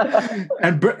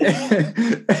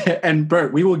 and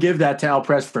Bert, we will give that to El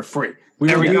Pres for free.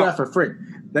 We will do that for free.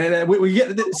 We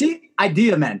get, see,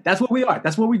 idea men. That's what we are.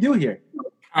 That's what we do here.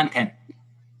 Content.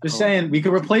 Just saying, we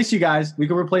could replace you guys. We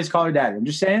could replace Caller Daddy. I'm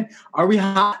just saying, are we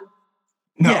hot?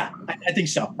 No. Yeah, I think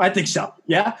so.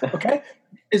 Yeah. Okay.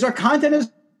 Is our content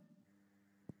as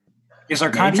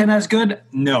good?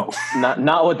 No.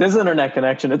 Not with this internet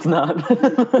connection. It's not.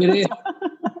 It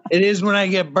is when I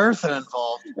get Bertha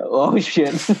involved. Oh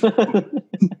shit.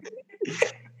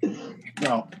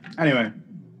 No. Anyway,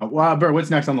 Bert, what's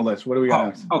next on the list? What do we got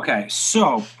next? Okay,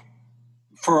 so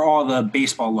for all the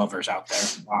baseball lovers out there,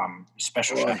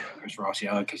 special shout out to Chris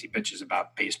Rossiello because he bitches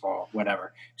about baseball,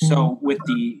 whatever. So with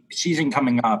the season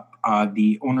coming up,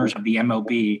 the owners of the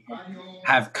MLB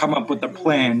have come up with a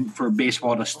plan for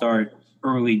baseball to start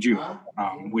early June,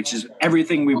 which is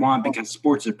everything we want because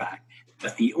sports are back.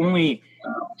 But the only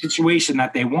situation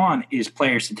that they want is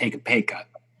players to take a pay cut.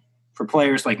 For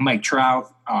players like Mike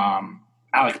Trout,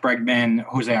 Alex Bregman,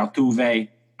 Jose Altuve,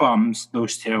 bums,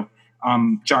 those two.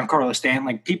 Giancarlo Stanton,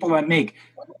 like people that make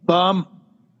bum.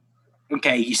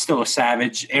 Okay, he's still a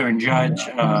savage. Aaron Judge,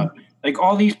 like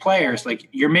all these players, like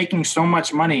you're making so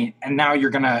much money, and now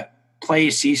you're gonna play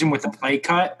a season with a pay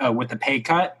cut,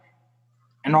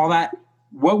 and all that.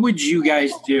 What would you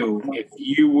guys do if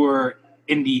you were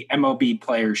in the MLB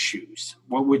players' shoes?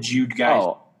 What would you guys?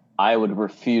 Oh, I would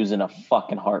refuse in a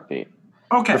fucking heartbeat.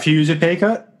 Okay, refuse a pay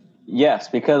cut? Yes,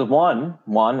 because one,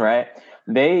 right?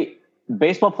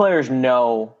 Baseball players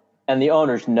know and the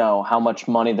owners know how much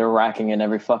money they're racking in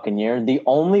every fucking year. The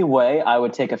only way I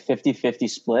would take a 50-50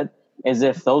 split is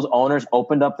if those owners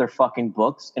opened up their fucking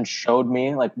books and showed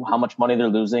me like how much money they're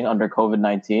losing under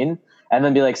COVID-19 and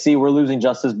then be like, see, we're losing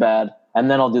just as bad. And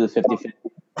then I'll do the 50-50.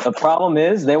 The problem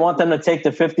is they want them to take the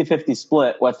 50-50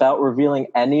 split without revealing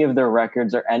any of their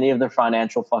records or any of their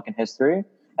financial fucking history.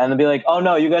 And they'll be like, oh,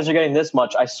 no, you guys are getting this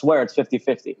much. I swear it's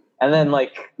 50-50. And then,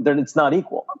 it's not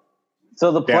equal.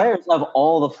 So the players have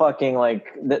all the fucking,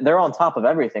 they're on top of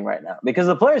everything right now. Because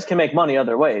the players can make money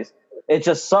other ways. It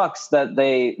just sucks that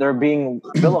they're being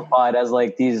vilified as,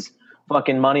 these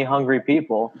fucking money-hungry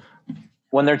people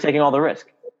when they're taking all the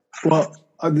risk. Well,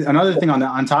 another thing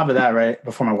on top of that, right?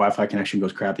 Before my Wi-Fi connection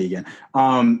goes crappy again,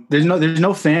 there's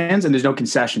no fans and there's no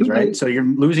concessions, right? So you're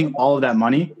losing all of that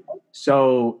money.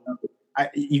 So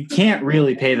you can't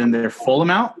really pay them their full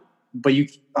amount, but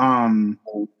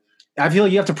I feel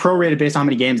like you have to prorate it based on how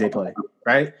many games they play,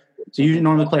 right? So you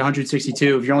normally play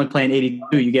 162. If you're only playing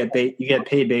 82, you get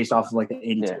paid based off of the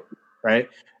 82, right?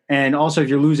 And also, if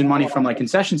you're losing money from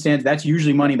concession stands, that's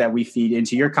usually money that we feed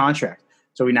into your contract.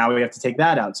 So we have to take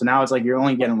that out. So now it's you're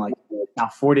only getting now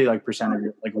 40% of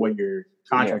your what your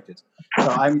contract is.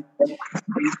 So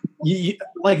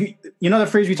the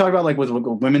phrase we talk about with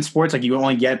women's sports, you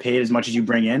only get paid as much as you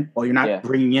bring in. Well, you're not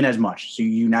bringing in as much, so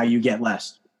you get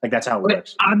less. That's how it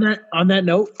works. On that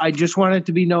note, I just want it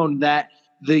to be known that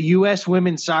the U.S.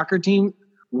 women's soccer team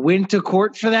went to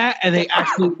court for that, and they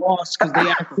actually lost because they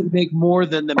actually make more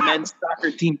than the men's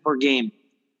soccer team per game.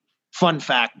 Fun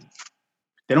fact.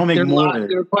 They don't make more.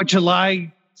 They're a bunch of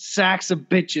sacks of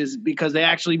bitches because they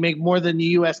actually make more than the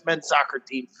U.S. men's soccer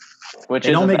team. Which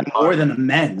they don't make more than the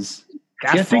men's.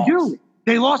 Yes, they do.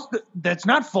 They lost. That's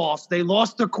not false. They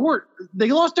lost their court. They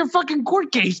lost their fucking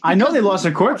court case. I know they lost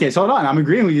their court case. Hold on, I'm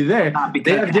agreeing with you there.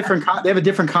 They have a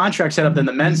different contract set up than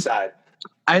the men's side.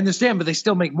 I understand, but they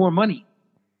still make more money.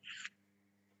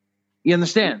 You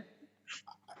understand?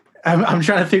 I'm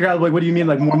trying to figure out what do you mean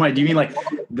more money? Do you mean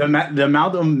the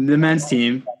amount of the men's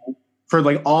team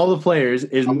for all the players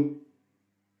is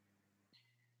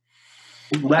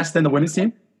less than the women's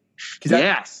team?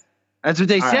 Yes, that's what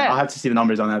they said. Right, I'll have to see the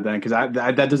numbers on that then because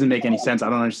that doesn't make any sense. I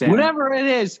don't understand. Whatever it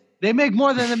is, they make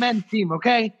more than the men's team.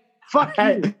 Okay, fuck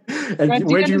you. And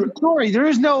where'd you the story? There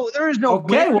is no.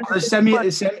 Okay, well, send me. All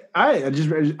right,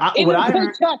 what I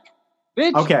heard.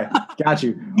 Bitch. Okay, got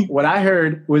you. What I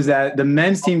heard was that the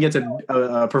men's team gets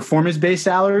a performance-based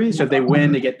salary. So if they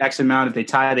win, they get X amount. If they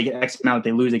tie, they get X amount. If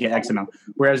they lose, they get X amount.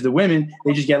 Whereas the women,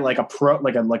 they just get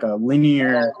a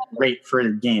linear rate for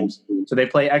their games. So they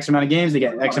play X amount of games, they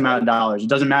get X amount of dollars. It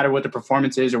doesn't matter what the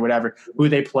performance is or whatever, who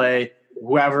they play,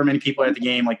 however many people are at the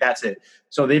game. That's it.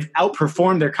 So they've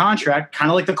outperformed their contract,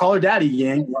 kind of like the Call Her Daddy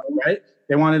gang, right?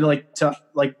 They wanted to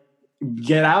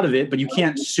get out of it, but you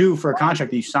can't sue for a contract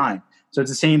that you signed. So it's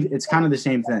the same. It's kind of the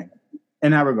same thing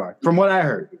in that regard. From what I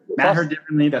heard, Matt heard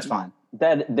differently. That's fine.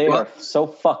 That they are so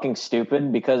fucking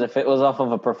stupid because if it was off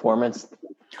of a performance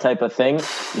type of thing,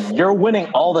 you're winning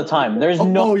all the time. There's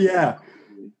no. Oh yeah.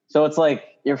 So it's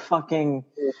you're fucking.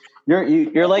 You're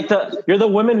the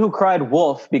women who cried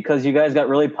wolf because you guys got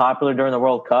really popular during the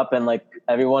World Cup and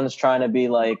everyone's trying to be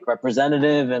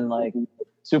representative and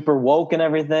super woke and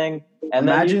everything. And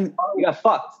imagine then you got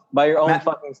fucked by your own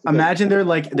fucking stupidity. Imagine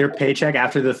their paycheck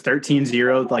after the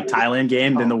 13-0 Thailand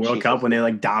game in the World Cup when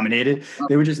they dominated.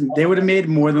 They would have made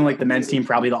more than the men's team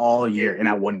probably all year in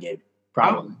that one game.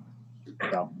 Probably.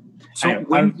 So anyway,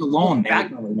 wins alone, they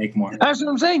would make more. That's what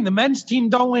I'm saying. The men's team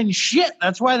don't win shit.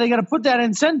 That's why they got to put that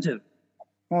incentive.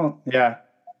 Well, yeah.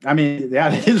 I mean,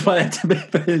 that is why they have to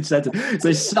make the incentive. So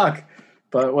they suck.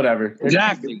 But whatever.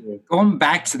 Exactly. Going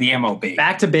back to the MLB.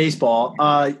 Back to baseball.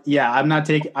 I'm not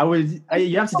taking.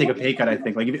 You have to take a pay cut. I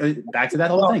think. Back to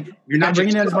that whole thing. You're not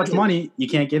bringing in as much money. You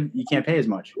can't pay as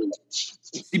much.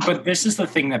 See, but this is the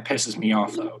thing that pisses me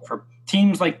off, though. For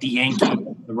teams like the Yankees,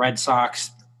 the Red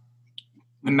Sox,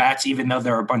 the Mets, even though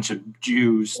they're a bunch of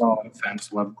Jews, no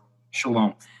offense, love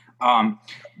shalom.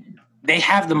 They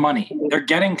have the money. They're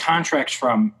getting contracts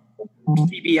from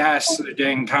CBS. They're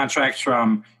getting contracts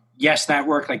from Yes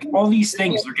Network, all these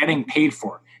things they're getting paid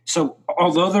for. So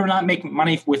although they're not making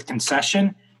money with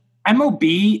concession,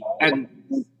 MLB and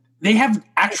they have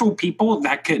actual people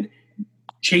that could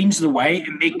change the way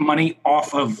and make money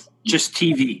off of just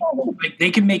TV. They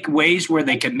can make ways where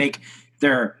they can make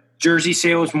their jersey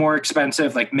sales more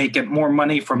expensive, make it more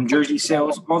money from jersey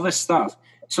sales, all this stuff.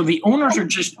 So the owners are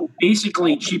just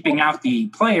basically cheaping out the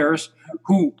players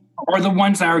who are the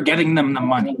ones that are getting them the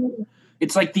money.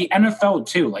 It's like the NFL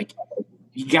too.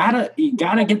 You gotta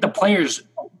get the players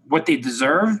what they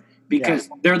deserve because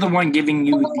they're the one giving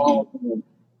you the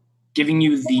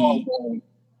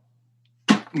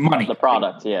money. The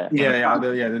product, yeah.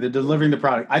 They're delivering the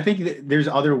product. I think there's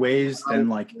other ways than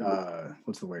like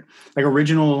what's the word? Like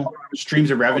original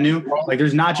streams of revenue. Like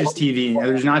there's not just TV,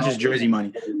 there's not just jersey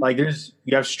money. Like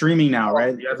you have streaming now,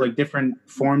 right? You have like different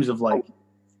forms of like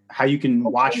how you can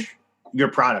watch your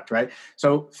product, right?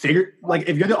 So if you're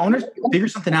the owners, figure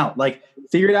something out. Like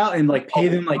figure it out and like pay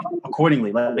them like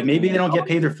accordingly. Like maybe they don't get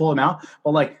paid their full amount,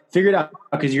 but like figure it out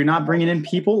because you're not bringing in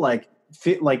people like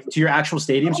to your actual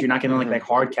stadium, so you're not getting like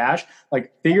hard cash.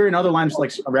 Like figure in other lines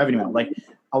like a revenue out. Like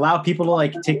allow people to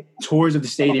like take tours of the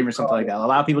stadium or something like that.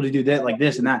 Allow people to do that, like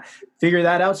this and that. Figure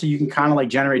that out so you can kind of like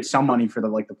generate some money for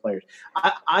the players.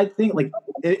 I think like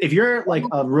if you're like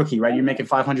a rookie, right, you're making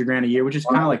 $500,000 a year, which is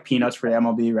kind of like peanuts for the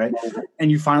MLB, right? And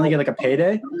you finally get like a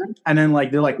payday, and then like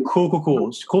they're like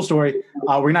cool story.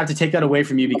 We're gonna have to take that away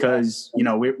from you because I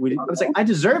was like I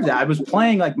deserve that. I was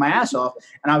playing like my ass off,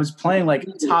 and I was playing like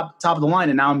top of the line,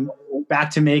 and now I'm back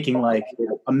to making like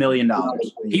 $1 million.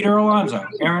 Peter Alonso,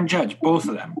 Aaron Judge, both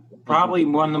of them. Probably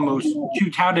one of the most two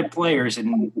touted players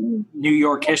in New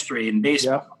York history in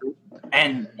baseball. Yep.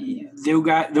 And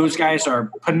those guys are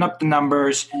putting up the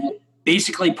numbers,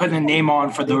 basically putting a name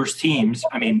on for those teams.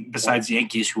 I mean, besides the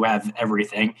Yankees who have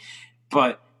everything.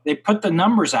 But they put the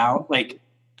numbers out. Like,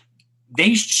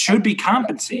 they should be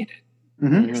compensated.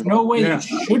 Mm-hmm. There's no way they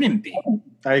shouldn't be.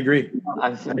 I agree.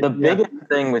 The biggest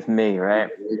thing with me, right,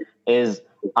 is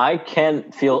I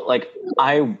can't feel like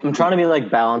I'm trying to be like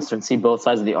balanced and see both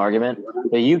sides of the argument,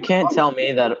 but you can't tell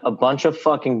me that a bunch of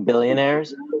fucking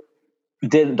billionaires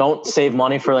don't save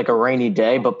money for like a rainy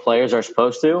day, but players are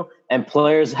supposed to, and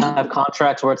players have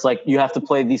contracts where it's like you have to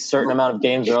play these certain amount of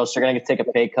games or else you're going to take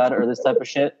a pay cut or this type of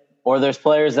shit. Or there's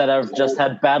players that have just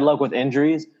had bad luck with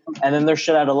injuries and then they're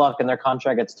shit out of luck and their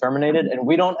contract gets terminated, and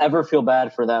we don't ever feel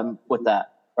bad for them with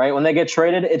that, right? When they get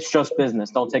traded, it's just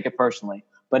business. Don't take it personally.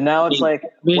 But now it's like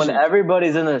when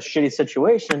everybody's in a shitty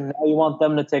situation, now you want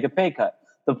them to take a pay cut.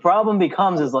 The problem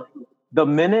becomes is like the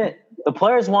minute the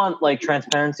players want like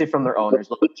transparency from their owners.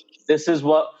 Look, this is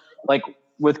what, like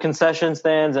with concession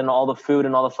stands and all the food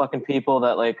and all the fucking people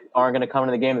that like aren't going to come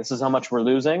into the game, this is how much we're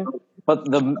losing. But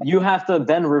you have to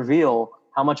then reveal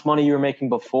how much money you were making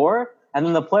before. And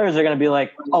then the players are going to be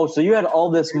like, oh, so you had all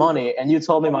this money and you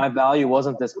told me my value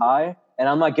wasn't this high and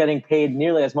I'm not getting paid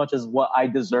nearly as much as what I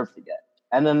deserve to get.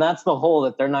 And then that's the hole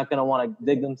that they're not going to want to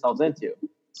dig themselves into.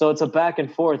 So it's a back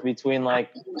and forth between like,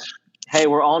 hey,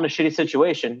 we're all in a shitty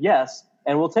situation. Yes.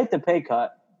 And we'll take the pay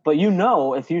cut. But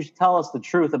if you tell us the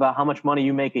truth about how much money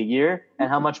you make a year and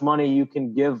how much money you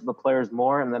can give the players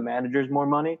more and the managers more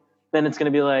money, then it's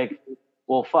going to be like,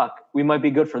 well, fuck, we might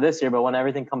be good for this year, but when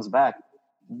everything comes back,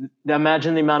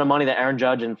 imagine the amount of money that Aaron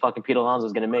Judge and fucking Pete Alonso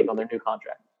is going to make on their new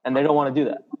contract. And they don't want to do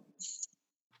that.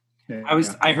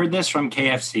 I heard this from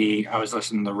KFC. I was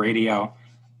listening to the radio,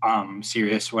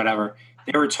 Sirius, whatever.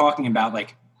 They were talking about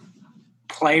like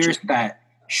players that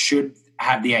should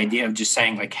have the idea of just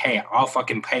saying like, hey, I'll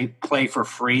fucking play for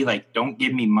free. Like, don't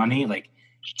give me money. Like,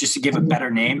 just to give a better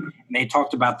name. And they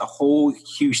talked about the whole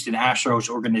Houston Astros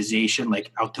organization,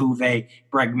 like Altuve,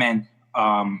 Bregman,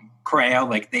 Correa,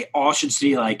 like they all should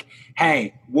see like,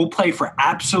 hey, we'll play for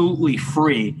absolutely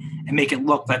free and make it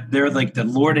look like they're like the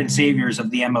Lord and Saviors of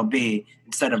the MLB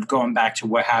instead of going back to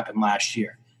what happened last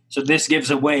year. So this gives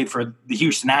a way for the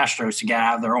Houston Astros to get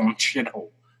out of their own shithole.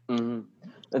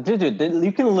 Mm-hmm. Dude,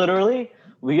 you can literally –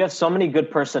 we have so many good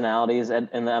personalities in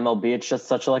the MLB. It's just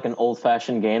such like an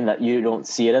old-fashioned game that you don't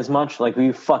see it as much. Like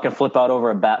we fucking flip out over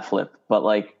a bat flip, but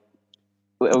like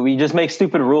we just make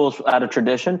stupid rules out of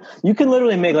tradition. You can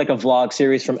literally make like a vlog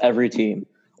series from every team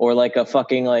or like a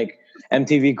fucking like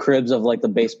MTV Cribs of like the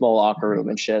baseball locker room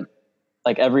and shit.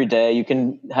 Like every day you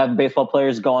can have baseball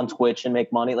players go on Twitch and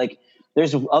make money. Like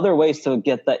there's other ways to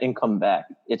get that income back.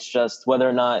 It's just whether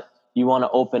or not you want to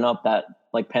open up that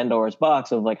like Pandora's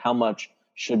box of like how much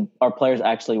should our players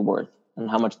actually worth and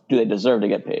how much do they deserve to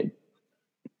get paid?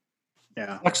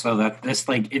 Yeah. Sucks though that this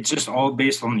like it's just all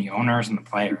based on the owners and the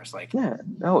players. Like yeah,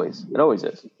 it always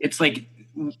is. It's like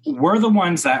we're the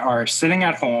ones that are sitting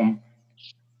at home,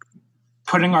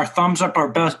 putting our thumbs up our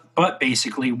butt,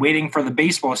 basically waiting for the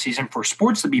baseball season for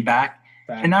sports to be back,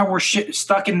 and now we're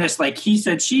stuck in this like he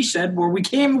said, she said, where we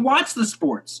can't even watch the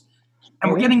sports, and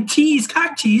we're getting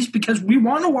cock teased because we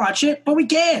want to watch it, but we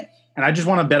can't. And I just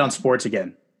want to bet on sports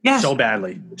again. Yes. So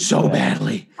badly. So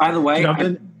badly. By the way,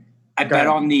 I bet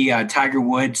on the Tiger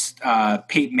Woods,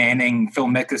 Peyton Manning, Phil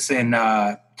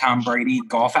Mickelson, Tom Brady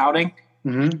golf outing.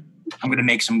 Mm-hmm. I'm going to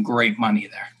make some great money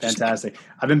there. Fantastic.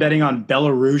 I've been betting on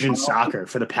Belarusian soccer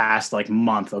for the past like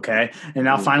month, okay? And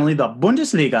now finally the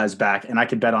Bundesliga is back, and I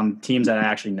can bet on teams that I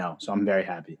actually know. So I'm very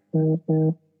happy.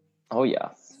 Oh, yeah.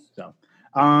 So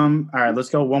All right, let's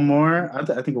go one more.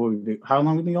 I think we'll do. How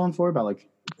long have we been going for? About like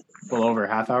a little over a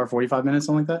half hour, 45 minutes,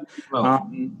 something like that. Well,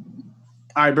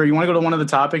 All right, Bert, you want to go to one of the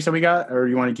topics that we got, or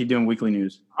you want to keep doing weekly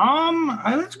news?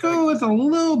 Let's go with a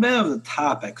little bit of the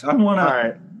topics. I want to. All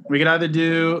right, we could either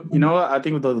do. You know what? I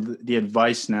think with the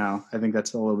advice now, I think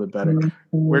that's a little bit better.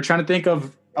 We're trying to think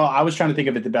of. Oh, I was trying to think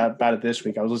of it about it this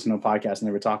week. I was listening to a podcast and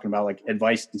they were talking about like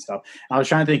advice and stuff. I was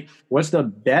trying to think, what's the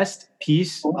best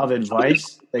piece of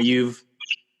advice that you've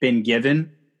been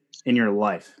given in your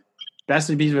life?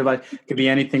 Best piece of advice could be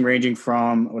anything ranging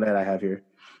from, what did I have here?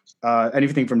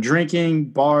 Anything from drinking,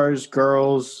 bars,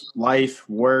 girls, life,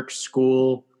 work,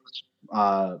 school,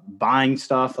 buying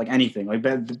stuff, like anything. Like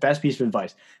the best piece of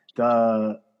advice.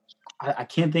 I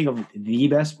can't think of the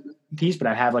best piece, but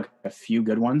I have like a few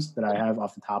good ones that I have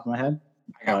off the top of my head.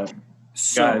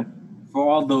 So for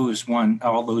all those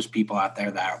people out there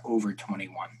that are over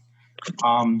 21,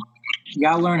 you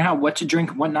gotta learn what to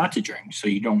drink and what not to drink, so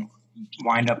you don't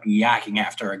wind up yakking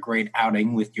after a great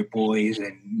outing with your boys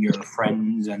and your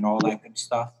friends and all that good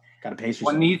stuff. Gotta pace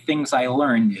yourself. One of the things I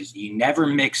learned is you never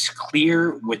mix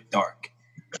clear with dark.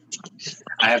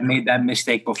 I have made that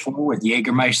mistake before with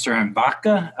Jägermeister and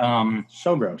vodka.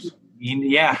 So gross. You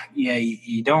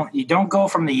don't go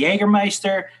from the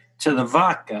Jägermeister to the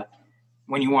vodka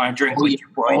when you want to drink with your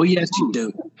boy. Oh, yes, you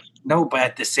do. No, but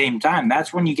at the same time,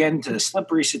 that's when you get into the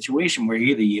slippery situation where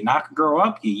either you knock a girl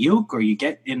up, you uke, or you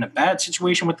get in a bad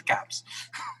situation with the cops.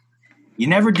 You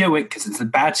never do it because it's a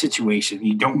bad situation.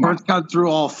 You don't want to cut through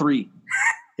all three.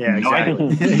 Yeah, exactly.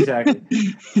 Exactly.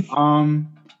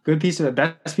 Good piece of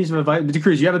best piece of advice.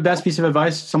 Cruz, you have a best piece of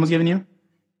advice someone's given you?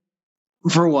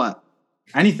 For what?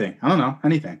 Anything. I don't know.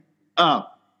 Anything. Oh,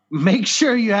 make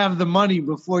sure you have the money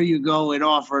before you go and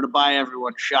offer to buy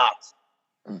everyone shots.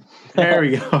 There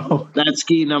we go. That's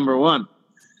key number one.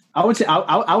 I would say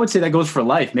that goes for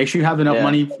life. Make sure you have enough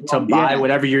money to buy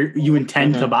whatever you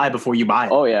intend to buy before you buy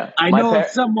it. Oh yeah. I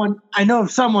know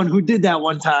of someone who did that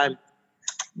one time.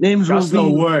 Names Just the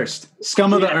worst.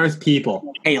 Scum of the earth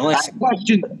people. Hey, listen.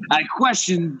 I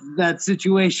questioned that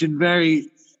situation very,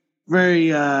 very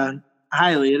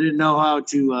highly. I didn't know how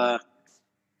to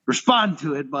respond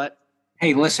to it, but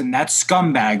hey, listen, that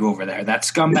scumbag over there, that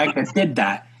scumbag that did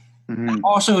that,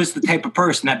 also is the type of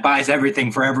person that buys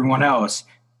everything for everyone else.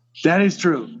 That is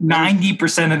true.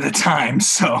 90% of the time.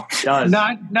 So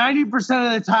 90%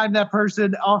 of the time, that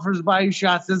person offers to buy you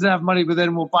shots, doesn't have money, but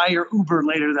then will buy your Uber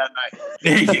later that night.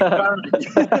 There you go.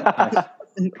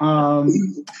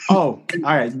 All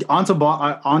right. On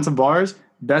to bars.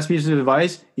 Best piece of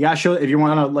advice: you gotta show, if you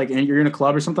want to you're in a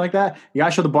club or something like that, you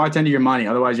gotta show the bartender your money.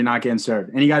 Otherwise, you're not getting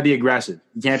served. And you gotta be aggressive.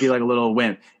 You can't be like a little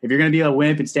wimp. If you're gonna be a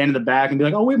wimp and stand in the back and be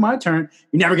like, "Oh wait, my turn,"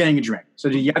 you're never getting a drink. So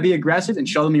you gotta be aggressive and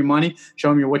show them your money,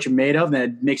 show them what you're made of. Then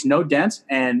it makes no dents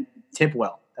and tip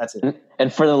well. That's it.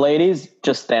 And for the ladies,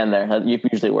 just stand there. That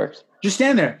usually works. Just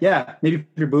stand there. Yeah, maybe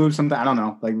your boobs, something. I don't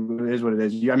know. Like it is what it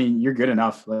is. You're good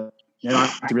enough. You don't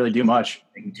have to really do much.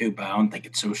 Too, but I don't think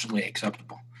it's socially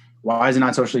acceptable. Why is it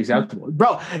not socially acceptable?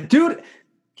 Bro, dude,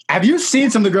 have you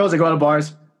seen some of the girls that go out of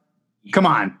bars? Come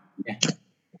on. Yeah.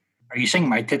 Are you saying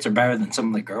my tits are better than some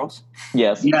of the girls?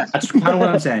 Yes. Yeah. That's kind of what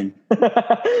I'm saying.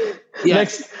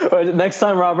 Yes. Next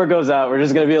time Robert goes out, we're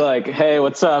just going to be like, hey,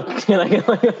 what's up? Can I get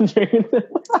like a drink?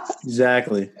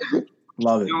 Exactly.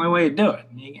 Love it. The only way to do it.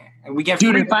 We get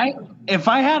Dude, if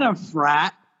I had a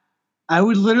frat, I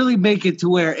would literally make it to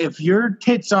where if your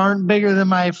tits aren't bigger than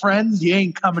my friends, you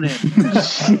ain't coming in.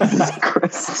 Jesus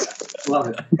Christ. Love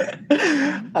it.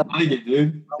 I like it,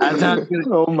 dude. That's how it's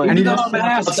gonna, oh my God. I need to stand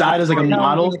outside as like a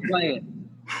model.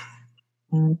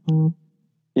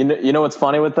 You know what's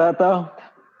funny with that though?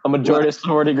 A majority of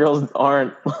sorority girls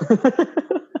aren't.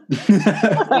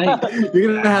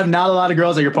 You're gonna have not a lot of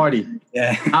girls at your party.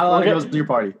 Yeah, not a lot of girls at your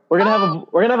party. We're gonna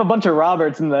have a bunch of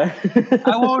Roberts in there.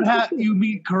 I won't have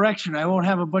I won't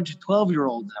have a bunch of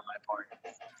 12-year-olds at my party.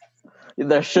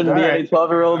 There shouldn't be any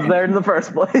 12-year-olds there in the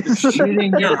first place. You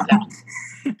didn't get that.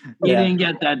 You didn't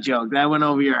get that joke. That went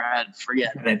over your head.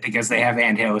 Forget it. Because they have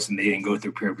anthills and they didn't go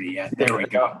through puberty yet. There we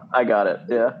go. I got it.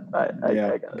 Yeah,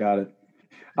 I got it.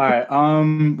 All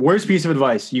right. Worst piece of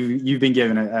advice you've been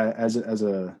given as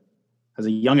a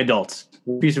young adult.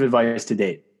 What piece of advice to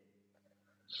date?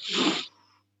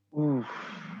 Boot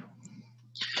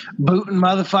and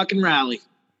motherfucking rally.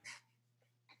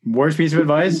 Worst piece of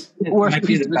advice? Worst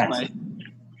piece of advice.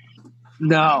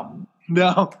 No.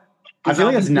 I feel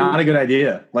like it's not a good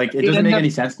idea. Like it doesn't make any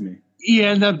sense to me. You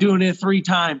end up doing it 3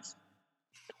 times.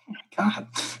 God.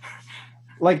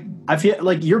 Like I feel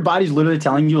like your body's literally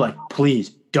telling you, like, please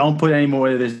don't put any more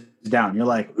of this down. You're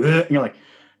like, ugh, and you're like,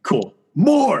 cool.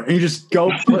 more, and you just go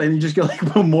like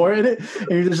put more in it,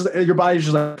 and your body's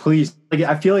just like, please. Like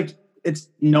I feel like it's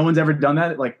no one's ever done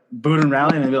that. Like boot and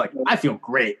rally, and be like, I feel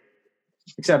great,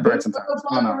 except Bert sometimes.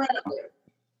 I don't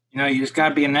know. You just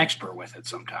gotta be an expert with it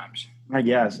sometimes. I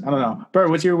guess. I don't know. Bert,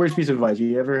 what's your worst piece of advice?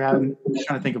 You ever had? I'm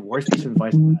trying to think of worst piece of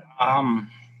advice.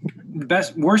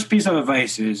 The worst piece of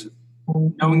advice is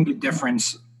knowing the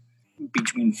difference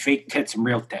between fake tits and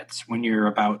real tits when you're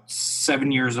about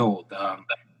 7 years old.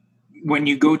 When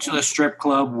you go to the strip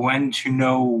club, when to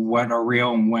know what are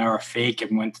real and what are fake,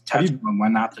 and when to touch them and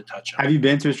when not to touch them. Have you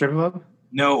been to a strip club?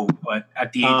 No, but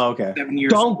at the age of 7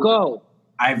 years old. Don't go.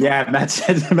 Matt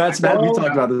said, Matt, we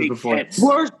talked about this before. Tits.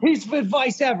 Worst piece of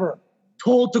advice ever.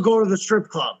 Told to go to the strip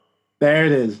club. There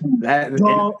it is.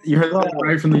 You heard that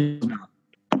right from the mouth.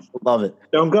 Love it.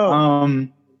 Don't go.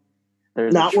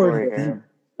 There's not worth it.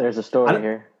 There's a story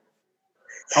here.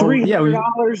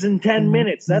 $300 in 10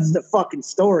 minutes. That's the fucking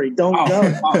story. Don't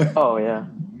go. Oh yeah,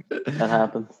 that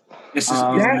happens. This is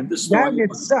the story.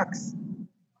 That sucks.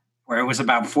 Where it was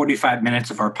about 45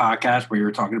 minutes of our podcast where you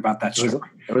were talking about that story.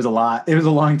 It was a lot. It was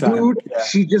a long time. Dude,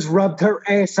 she just rubbed her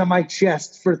ass on my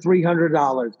chest for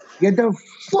 $300. Get the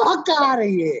fuck out of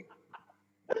here.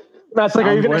 That's like,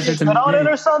 are you going to spit on it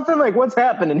or something? Like, what's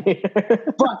happening here?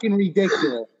 Fucking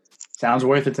ridiculous. Sounds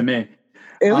worth it to me.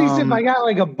 At least if I got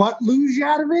like a butt luge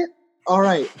out of it, all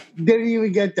right. Didn't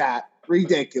even get that.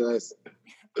 Ridiculous.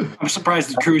 I'm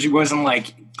surprised the cruiser wasn't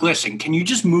like, listen, can you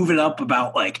just move it up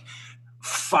about like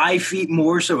 5 feet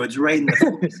more so it's right in the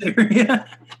focus area?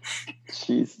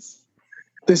 Jesus.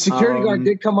 The security guard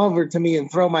did come over to me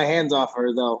and throw my hands off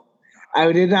her, though.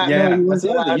 I did not know he was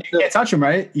allowed. You can't touch him,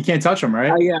 right? You can't touch him,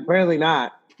 right? Yeah, apparently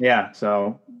not. Yeah,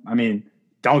 so, I mean,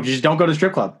 don't go to the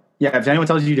strip club. Yeah, if anyone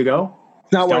tells you to go,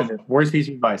 it's not worth it. Worst piece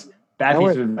of advice. Bad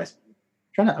piece of advice.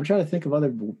 I'm trying to think of other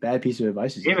bad pieces of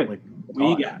advice. David, what do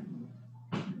you got?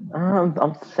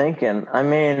 I'm thinking. I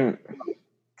mean,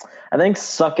 I think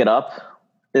suck it up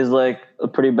is like a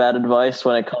pretty bad advice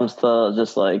when it comes to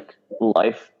just like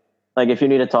life. Like if you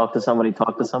need to talk to somebody,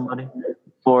 talk to somebody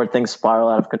before things spiral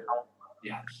out of control.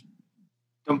 Yes.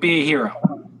 Don't be a hero.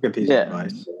 Good piece of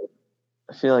advice.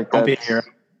 I feel like don't be a hero.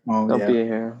 Don't be a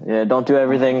hero. Yeah, don't do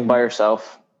everything by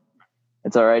yourself.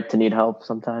 It's all right to need help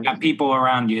sometimes. You got people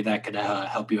around you that could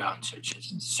help you out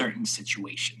in certain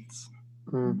situations.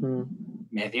 Mm-hmm.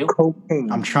 Matthew?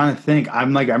 I'm trying to think.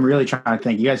 I'm really trying to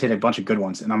think. You guys hit a bunch of good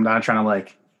ones, and I'm not trying to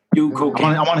like do cocaine.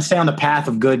 I want to stay on the path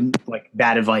of good, like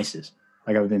bad advices,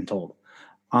 like I've been told.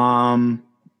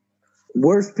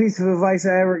 Worst piece of advice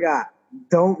I ever got: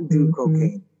 don't do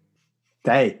cocaine.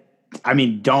 Hey, I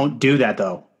mean, don't do that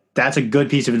though. That's a good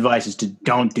piece of advice: is to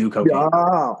don't do cocaine.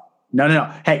 Oh.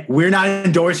 No. Hey, we're not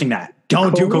endorsing that.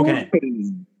 Don't do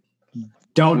cocaine.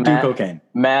 Don't do cocaine.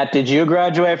 Matt, did you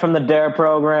graduate from the DARE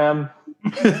program?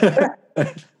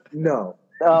 No.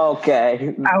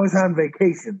 Okay. I was on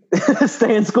vacation.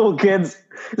 Stay in school, kids,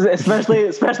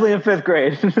 especially in fifth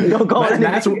grade. Don't go.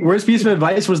 That's worst piece of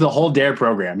advice was the whole DARE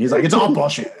program. He's like, it's all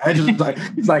bullshit.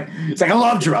 It's like I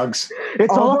love drugs.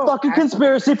 It's all a fucking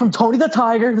conspiracy from Tony the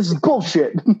Tiger. This is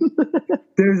bullshit.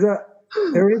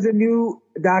 There is a new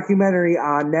documentary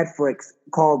on Netflix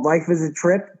called Life is a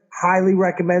Trip. Highly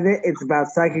recommend it. It's about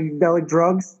psychedelic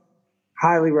drugs.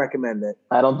 Highly recommend it.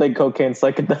 I don't think cocaine's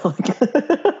psychedelic.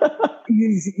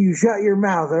 You shut your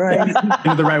mouth, all right?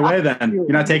 Taking it the right way, then. You're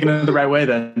not taking it the right way,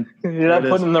 then. You're not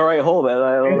putting it in the right hole, then.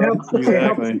 It helps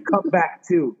you come back,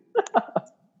 too.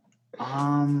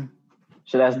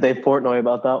 Should ask Dave Portnoy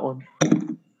about that one.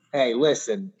 Hey,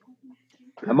 listen.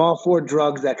 I'm all for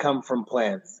drugs that come from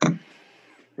plants.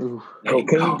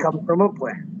 Cocaine comes from a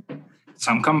plant.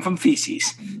 Some come from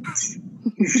feces.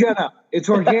 Shut up. It's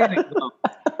organic, though.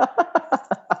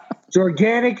 It's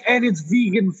organic and it's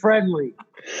vegan friendly.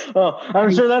 Oh,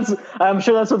 I'm sure that's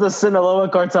what the Sinaloa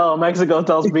cartel in Mexico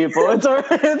tells people. It's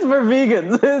for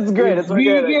vegans. It's great. It's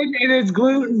vegan and it's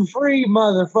gluten free,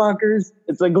 motherfuckers.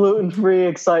 It's a gluten free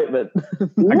excitement.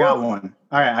 I got one.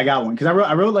 All right, I got one because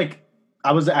I wrote like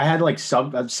I had like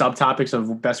subtopics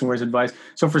of best and worst advice.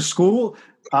 So for school,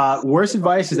 worst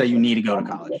advice is that you need to go to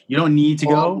college. You don't need to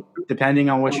go, depending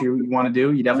on what you want to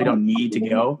do. You definitely don't need to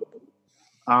go.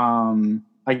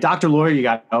 Like Dr. Lawyer, you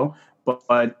got to go,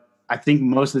 but I think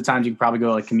most of the times you can probably go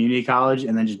to like community college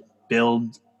and then just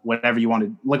build whatever you want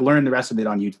to, like learn the rest of it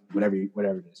on YouTube, whatever it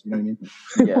is. You know what I mean?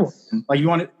 Yes. Like you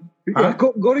want to yeah,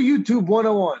 go to YouTube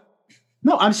 101.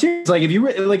 No, I'm serious. Like if you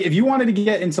wanted to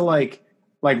get into like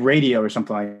radio or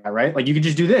something like that, right? Like you could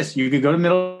just do this. You could go to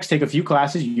Middlesex, take a few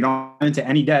classes. You don't get into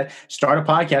any debt. Start a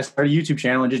podcast, start a YouTube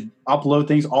channel, and just upload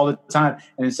things all the time.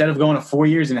 And instead of going to 4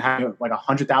 years and having like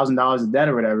 $100,000 of debt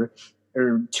or whatever,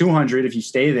 or 200 if you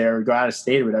stay there or go out of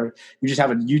state or whatever. You just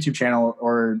have a YouTube channel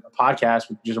or a podcast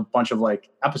with just a bunch of like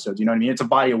episodes. You know what I mean? It's a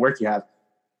body of work you have,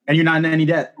 and you're not in any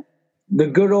debt. The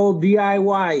good old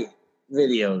DIY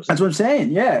videos. That's what I'm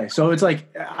saying. Yeah. So it's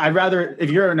like, I'd rather,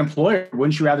 if you're an employer,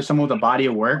 wouldn't you rather someone with a body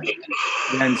of work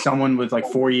than someone with like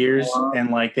 4 years and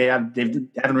like they haven't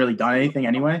really done anything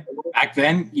anyway? Back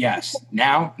then, yes.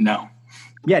 Now, no.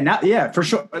 Yeah, for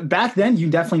sure. Back then, you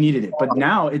definitely needed it, but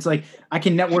now it's like I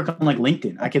can network on like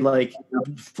LinkedIn. I could like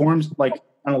form like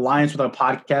an alliance with a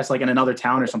podcast like in another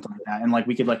town or something like that, and like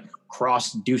we could like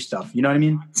cross do stuff. You know what I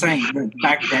mean? I'm saying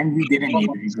back then you didn't need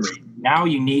a degree. Now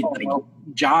you need like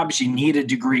jobs. You need a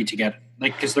degree to get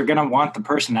like because they're gonna want the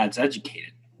person that's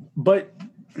educated. But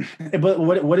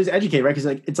what is educate, right? Because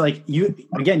like it's like you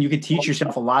could teach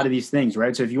yourself a lot of these things,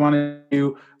 right? So if you want to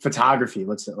do photography,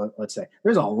 let's say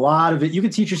there's a lot of it. You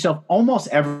can teach yourself almost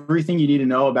everything you need to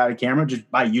know about a camera just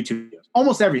by YouTube videos.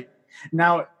 Almost everything.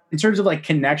 Now, in terms of like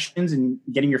connections and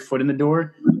getting your foot in the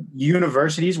door,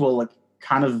 universities will like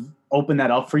kind of open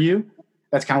that up for you.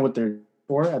 That's kind of what they're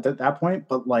for at that point.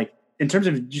 But like in terms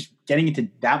of just getting into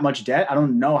that much debt, I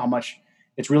don't know how much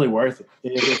it's really worth it.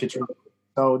 If it's really,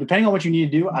 so depending on what you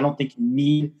need to do, I don't think you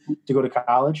need to go to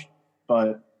college.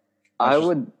 But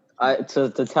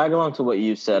to tag along to what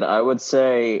you said, I would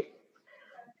say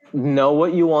know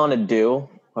what you want to do.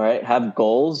 All right, have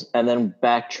goals and then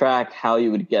backtrack how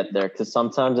you would get there. Because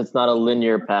sometimes it's not a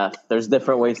linear path. There's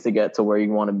different ways to get to where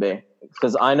you want to be.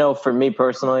 Because I know for me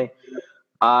personally,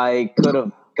 I could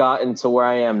have gotten to where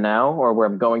I am now or where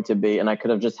I'm going to be, and I could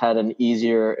have just had an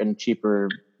easier and cheaper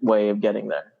way of getting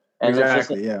there. And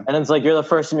exactly, yeah. And it's like you're the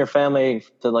first in your family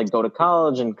to like go to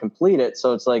college and complete it.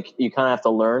 So it's like you kind of have to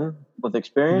learn with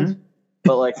experience. Mm-hmm.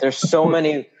 But like there's so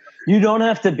many. You don't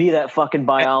have to be that fucking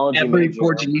biology every major.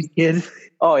 Portuguese kid.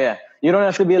 Oh, yeah. You don't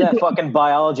have to be that fucking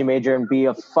biology major and be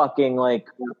a fucking, like,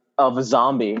 of a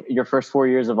zombie your first 4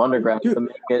 years of undergrad to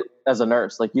make it as a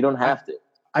nurse. Like, you don't have to.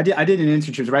 I did an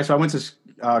internship, right? So I went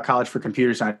to college for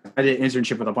computer science. I did an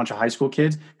internship with a bunch of high school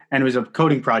kids, and it was a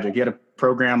coding project. You had to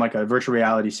program, like, a virtual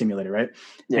reality simulator, right?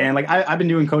 Yeah. And, like, I've been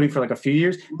doing coding for, like, a few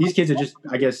years. These kids are just,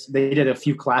 I guess, they did a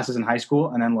few classes in high school,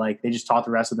 and then, like, they just taught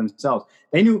the rest of themselves.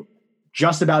 They knew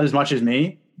just about as much as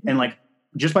me, and, like,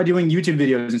 just by doing YouTube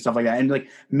videos and stuff like that and like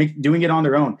doing it on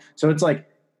their own. So it's like,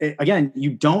 again,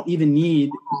 you don't even need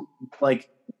like,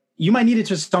 you might need it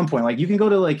to some point. Like you can go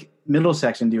to like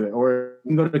Middlesex and do it, or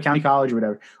you can go to county college or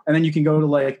whatever. And then you can go to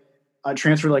like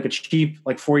transfer like a cheap,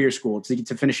 like 4-year school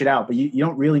to finish it out. But you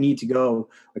don't really need to go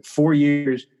like 4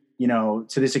 years, you know,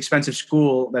 to this expensive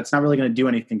school. That's not really going to do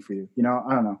anything for you. You know,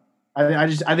 I don't know.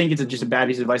 I think it's just a bad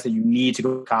piece of advice that you need to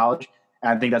go to college.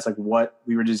 And I think that's like what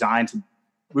we were designed to.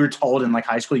 We were told in like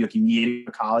high school, you need to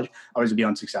go to college, otherwise you'd be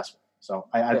unsuccessful. So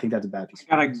I think that's a bad piece.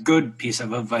 I got a good piece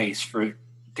of advice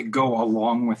to go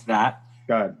along with that.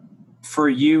 Go ahead. For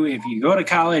you, if you go to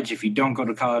college, if you don't go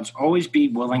to college, always be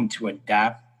willing to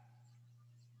adapt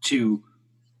to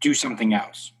do something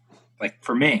else. Like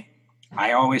for me,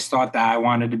 I always thought that I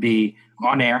wanted to be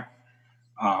on air.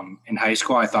 In high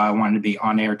school, I thought I wanted to be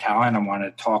on air talent. I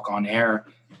wanted to talk on air,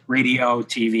 radio,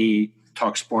 TV,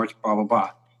 talk sports, blah, blah,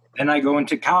 blah. Then I go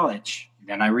into college.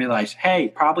 Then I realize, hey,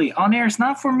 probably on air is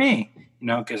not for me, you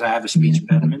know, because I have a speech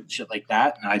impediment, shit like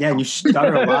that. And and you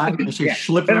stutter a lot. And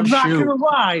I'm not going to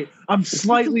lie. I'm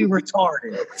slightly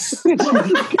retarded.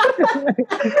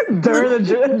 during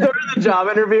the job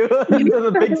interview in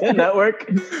the Big Ten Network.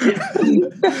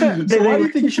 So why do you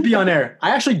think you should be on air?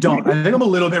 I actually don't. I think I'm a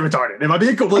little bit retarded. Am I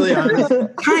being completely honest?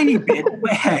 Tiny bit.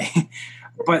 Hey.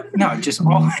 But no, just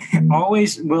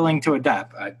always willing to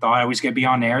adapt. I thought I was going to be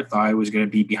on air, thought I was going to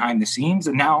be behind the scenes,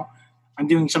 and now I'm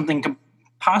doing something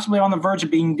possibly on the verge of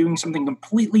doing something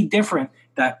completely different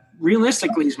that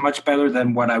realistically is much better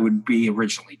than what I would be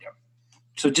originally doing.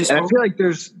 So just, and I feel like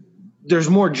there's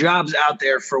more jobs out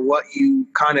there for what you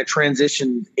kind of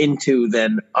transitioned into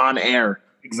than on air.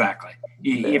 Exactly.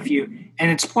 If you,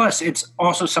 and it's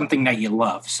also something that you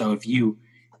love. So if you,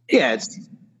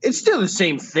 it's still the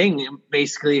same thing,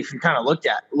 basically, if you kind of look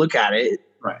at it.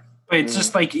 Right. But it's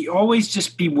just like you always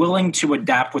just be willing to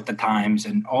adapt with the times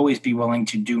and always be willing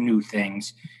to do new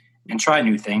things and try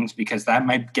new things because that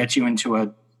might get you into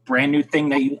a brand new thing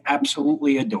that you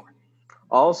absolutely adore.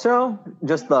 Also,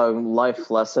 just the life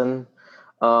lesson,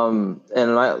 and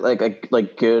I like a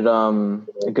good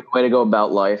way to go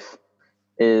about life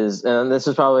is, and this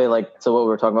is probably like to what we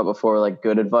were talking about before, like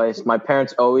good advice. My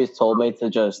parents always told me to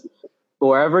just,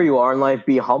 wherever you are in life,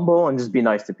 be humble and just be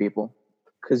nice to people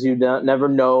because you never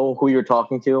know who you're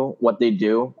talking to, what they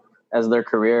do as their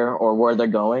career or where they're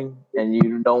going. And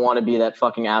you don't want to be that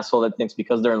fucking asshole that thinks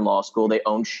because they're in law school, they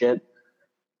own shit.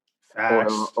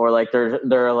 or like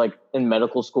they're like in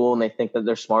medical school and they think that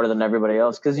they're smarter than everybody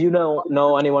else because you don't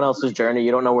know anyone else's journey.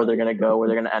 You don't know where they're going to go, where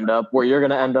they're going to end up, where you're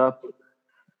going to end up.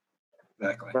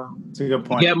 Exactly. It's a good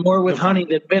point. You get more with honey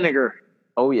than vinegar.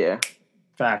 Oh yeah.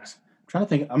 Facts. I'm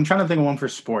trying to think of one for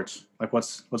sports. Like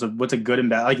what's a good and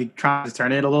bad. Like trying to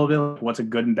turn it a little bit. Like what's a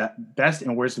good and best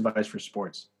and worst advice for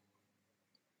sports?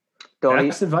 Don't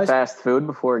Best eat advice? fast food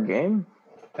before a game.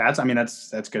 That's good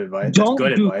advice. Don't that's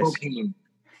good do advice. cocaine.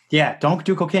 Yeah, don't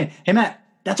do cocaine. Hey Matt,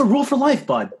 that's a rule for life,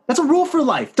 bud. That's a rule for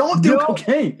life. Don't do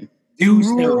cocaine. Do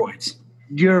steroids.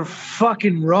 You're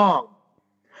fucking wrong.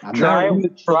 Try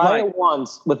it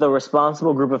once with a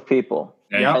responsible group of people,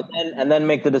 Yeah. and then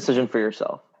make the decision for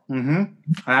yourself. Mm-hmm.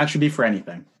 That should be for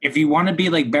anything. If you want to be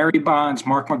like Barry Bonds,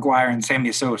 Mark McGwire, and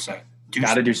Sammy Sosa,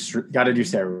 Gotta do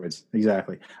steroids.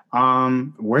 Exactly.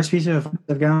 Worst piece of advice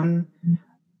I've gotten.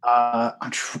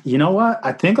 You know what?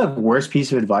 I think like worst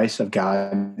piece of advice I've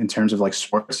gotten in terms of like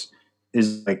sports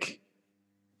is like,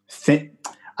 I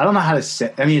don't know how to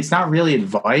say. I mean, it's not really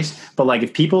advice, but like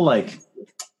if people like,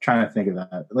 trying to think of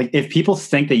that, like if people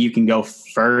think that you can go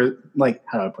further, like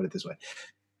how do I put it this way?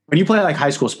 When you play like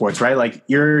high school sports, right? Like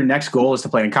your next goal is to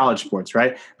play in college sports,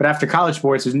 right? But after college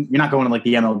sports, you're not going to like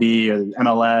the MLB or the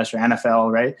MLS or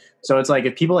NFL, right? So it's like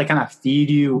if people like kind of feed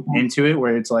you into it,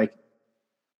 where it's like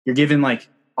you're given like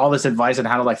all this advice on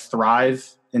how to like thrive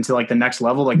into like the next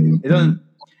level, like it doesn't.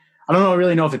 I don't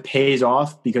really know if it pays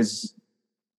off because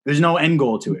there's no end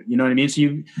goal to it. You know what I mean? So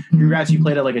you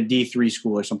played at like a D3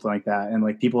 school or something like that, and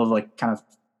like people have like kind of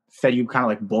fed you kind of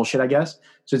like bullshit, I guess.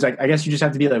 So it's like, I guess you just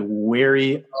have to be like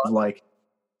wary of like,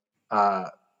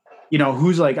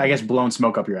 who's like, I guess blowing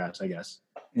smoke up your ass, I guess,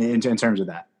 in terms of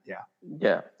that. Yeah.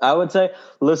 Yeah. I would say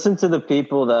listen to the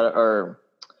people that are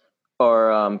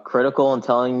critical and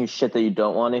telling you shit that you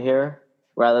don't want to hear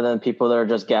rather than people that are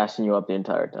just gassing you up the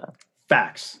entire time.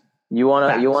 Facts. You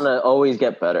want to always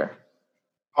get better.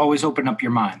 Always open up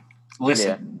your mind. Listen.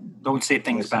 Yeah. Don't say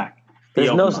things back.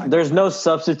 There's no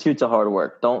substitute to hard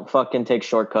work. Don't fucking take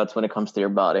shortcuts when it comes to your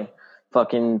body.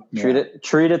 Fucking treat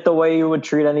it the way you would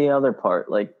treat any other part.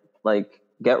 Like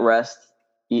get rest,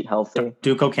 eat healthy. Don't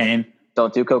do cocaine.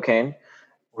 Don't do cocaine.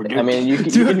 I mean, you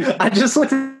can I just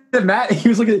looked at Matt. He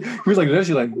was like this.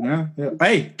 You're like, yeah.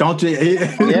 Hey, don't do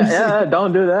it. yeah,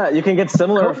 don't do that. You can get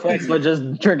similar effects by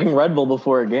just drinking Red Bull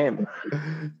before a game.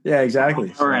 Yeah,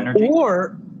 exactly.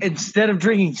 Or instead of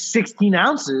drinking 16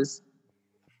 ounces,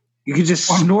 you could just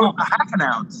snort a half an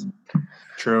ounce.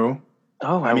 True.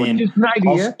 Oh, I mean, just an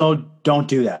idea. Also, don't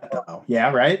do that though.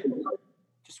 Yeah, right.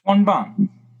 Just one bomb.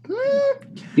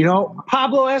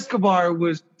 Pablo Escobar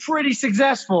was pretty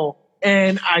successful,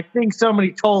 and I think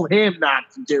somebody told him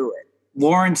not to do it.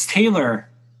 Lawrence Taylor,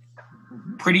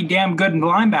 pretty damn good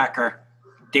linebacker,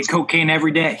 did cocaine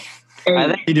every day.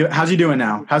 How's he doing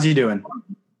now? How's he doing?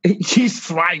 He's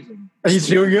thriving. He's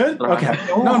doing good. Okay.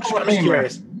 No, I'm just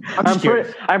curious.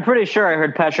 I'm pretty sure I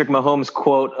heard Patrick Mahomes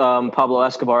quote Pablo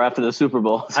Escobar after the Super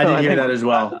Bowl. So I did hear that as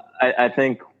well. I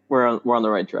think we're on the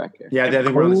right track here. Yeah, I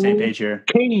think we're on the same page here.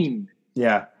 Kane.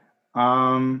 Yeah.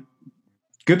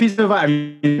 Good piece of advice. I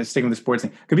mean, sticking with the sports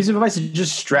thing. Good piece of advice is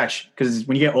just stretch, because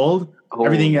when you get old,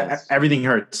 everything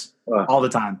hurts all the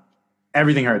time.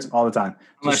 Everything hurts all the time.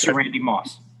 Unless you're Randy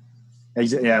Moss.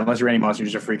 Yeah, unless you're Randy Moss, you're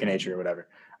just a freak of nature or whatever.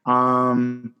 I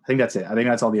think that's it. I think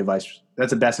that's all the advice.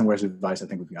 That's the best and worst advice I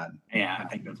think we've gotten. Yeah, I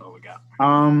think that's all we got.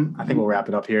 I think we'll wrap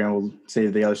it up here and we'll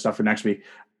save the other stuff for next week.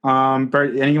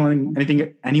 Bert, anyone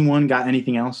got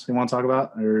anything else they want to talk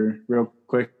about, or real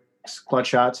quick clutch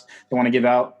shots they want to give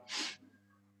out?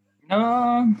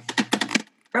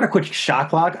 Got a quick shot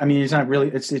clock. I mean, it's not really.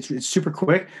 It's super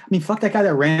quick. I mean, fuck that guy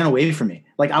that ran away from me.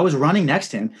 Like, I was running next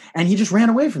to him and he just ran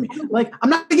away from me. Like,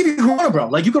 I'm not gonna give you corona, bro.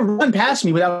 Like, you could run past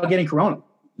me without getting corona.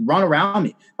 Run around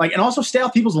me, like, and also stay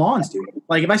off people's lawns, dude.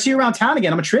 Like, if I see you around town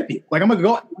again, I'm gonna trip you. Like, I'm gonna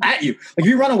go at you. Like, if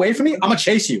you run away from me, I'm gonna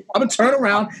chase you. I'm gonna turn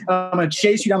around and I'm gonna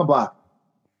chase you down the block.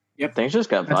 Yep, things just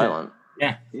got violent.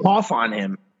 Yeah, cough on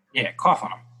him. Yeah, cough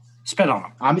on him. Spit on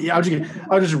him.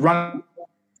 I'll just run.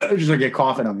 I just like get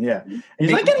coughing him. Yeah, and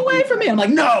he's like, "Get away from me!" I'm like,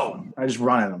 "No!" I just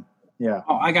run at him. Yeah.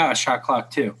 Oh, I got a shot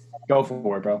clock too. Go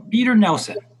for it, bro. Peter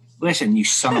Nelson. Listen, you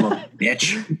son of a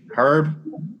bitch. Herb.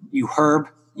 You Herb.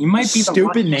 You might be the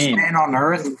stupid name man on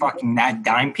earth, fucking that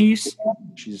dime piece.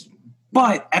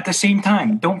 But at the same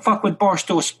time, don't fuck with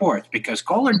Barstool Sports, because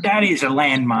Call Her Daddy is a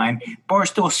landmine,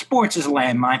 Barstool Sports is a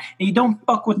landmine, and you don't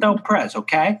fuck with El Prez,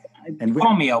 okay? And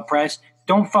call me El Prez.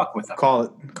 Don't fuck with him.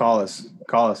 Call us.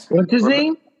 What's his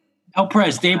name? El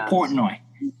Prez, Dave Portnoy.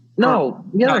 No,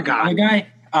 the other guy. The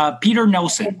guy, Peter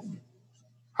Nelson.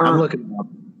 I'm looking him up.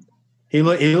 He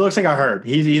looks like a Herb.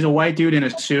 He's a white dude in a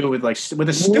suit with a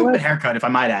stupid haircut, if I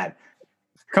might add.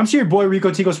 Come see your boy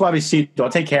Rico Tico Suavecito. I'll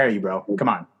take care of you, bro. Come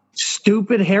on.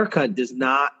 Stupid haircut does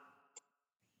not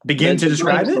begin to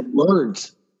describe it.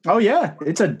 Words. Oh yeah,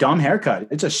 it's a dumb haircut.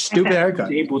 It's a stupid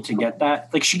haircut. Able to get that,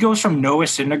 like she goes from Noah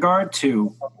Syndergaard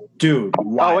to dude.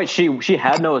 Wow. Oh wait, she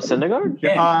had Noah Syndergaard.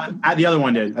 Yeah, the other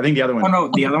one did. I think the other one. Oh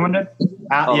no, the other one did.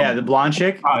 Yeah, the blonde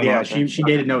chick. Oh, yeah, okay. she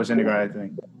dated Noah Syndergaard, I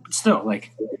think. But still,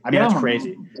 like, I mean, that's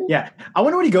crazy. Yeah, I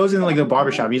wonder when he goes in like the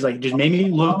barbershop. He's like, just made me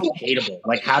look hateable.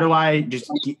 Like, how do I just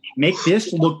make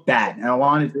this look bad? And I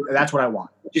want it. That's what I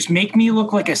want. Just make me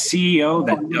look like a CEO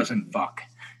that doesn't fuck.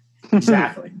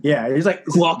 Exactly. Yeah, he's like,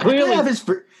 well, clearly,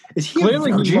 is he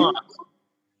clearly virgin?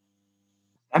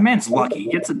 That man's lucky.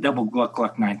 He gets a double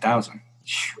Gluck 9000.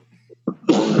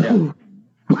 Yeah.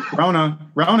 Rona.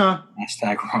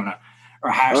 Hashtag Rona.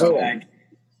 Or hashtag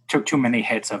took too many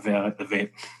hits of the vape.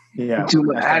 Yeah.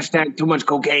 Hashtag too much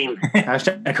cocaine.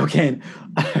 Hashtag cocaine.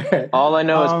 All I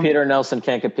know is Peter Nelson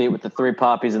can't compete with the 3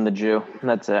 poppies and the Jew.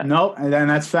 That's it. Nope, and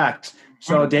that's facts.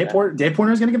 So Dave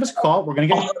Portner is going to give us a call. We're going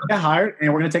to get hired,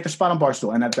 and we're going to take the spot on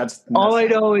Barstool. And that's all I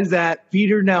know is that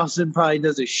Peter Nelson probably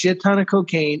does a shit ton of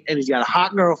cocaine, and he's got a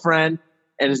hot girlfriend,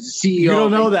 and is the CEO. You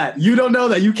don't know that. You don't know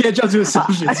that. You can't jump to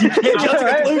assumptions. You can't jump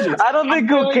to conclusions. I don't think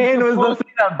cocaine was the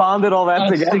thing that bonded all that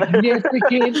together.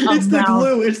 It's the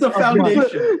glue. It's the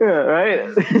foundation. Yeah,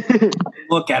 right.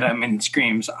 Look at him and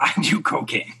screams, "I do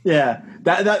cocaine." Yeah,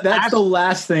 that's the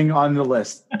last thing on the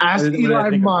list. Ask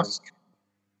Elon Musk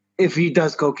if he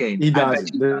does cocaine. He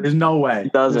doesn't. There's no way. He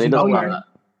doesn't. He doesn't.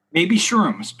 Maybe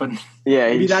shrooms, but yeah,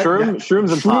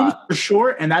 shrooms and pot for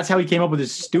sure. And that's how he came up with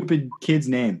his stupid kid's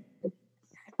name.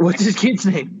 What's his kid's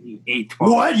name?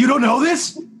 812. What? You don't know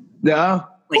this? No.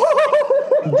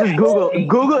 Just Google.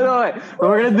 No, wait.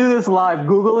 We're gonna do this live.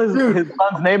 Google his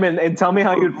son's name and tell me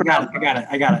how you would pronounce it.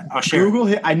 I got it. I'll share. Google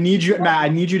it. I need you, Matt. I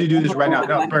need you to do this right now.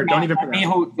 No, Bert, don't even.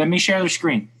 Let me share the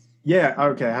screen. Yeah.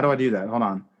 Okay. How do I do that? Hold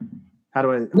on. How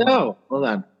do I? No. Hold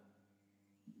on.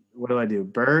 What do I do?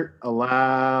 Bert,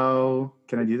 allow.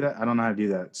 Can I do that? I don't know how to do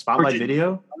that. Spotlight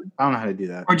video? I don't know how to do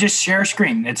that. Or just share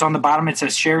screen. It's on the bottom. It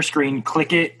says share screen.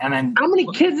 Click it, and then. How many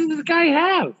kids does this guy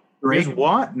have? There's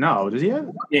what? No. Does he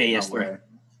have? Yeah, yes, no 3.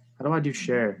 How do I do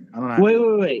share? I don't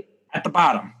know. Wait. At the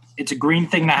bottom, it's a green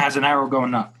thing that has an arrow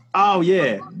going up. Oh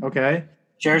yeah. Okay.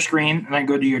 Share screen, and then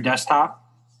go to your desktop.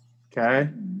 Okay.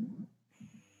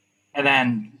 And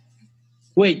then.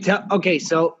 Wait. Okay.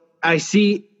 So I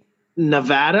see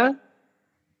Nevada.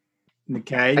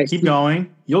 Okay. Keep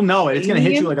going. You'll know it. It's gonna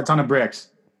hit you like a ton of bricks.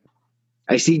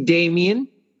 I see Damien.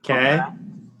 Okay.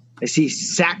 I see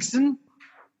Saxon.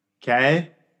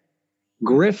 Okay.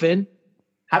 Griffin.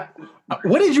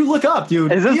 What did you look up,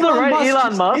 dude? Is this the right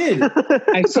Elon Musk?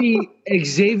 I see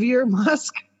Xavier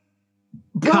Musk.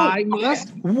 Bro, Kai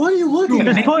Musk. What are you looking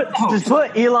at? Just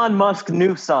put Elon Musk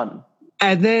new son.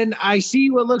 And then I see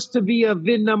what looks to be a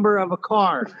VIN number of a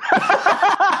car.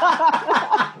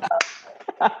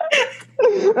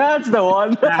 That's the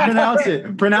one. Pronounce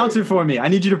it. Pronounce it for me. I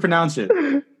need you to pronounce it.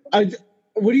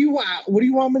 What do you want? What do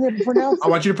you want me to pronounce? I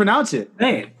want you to pronounce it.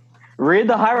 Hey, read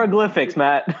the hieroglyphics,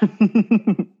 Matt.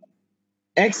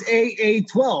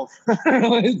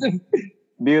 XAA12.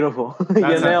 Beautiful. You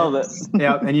nailed it.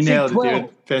 Yeah, and you nailed it, dude.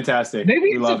 Fantastic. Maybe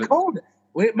it's a code.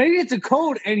 Maybe it's a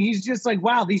code, and he's just like,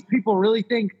 wow, these people really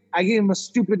think I gave him a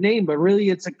stupid name, but really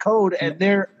it's a code, and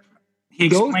he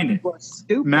explained it.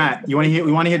 Stupid. Matt, we want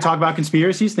to hear talk about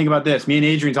conspiracies? Think about this. Me and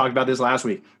Adrian talked about this last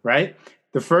week, right?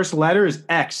 The first letter is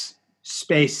X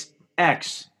space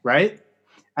X, right?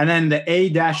 And then the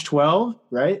A-12,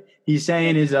 right? He's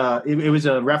saying it was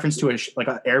a reference to like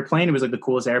an airplane. It was like the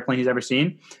coolest airplane he's ever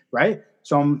seen, right?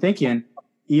 So I'm thinking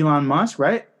Elon Musk,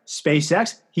 right?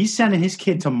 SpaceX, he's sending his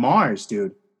kid to Mars,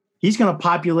 dude. He's going to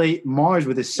populate Mars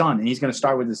with his son, and he's going to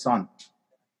start with his son.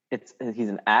 He's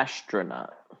an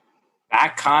astronaut.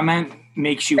 That comment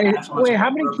makes you how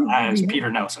many kids as Peter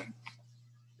Nelson.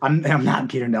 I'm not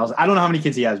Peter Nelson. I don't know how many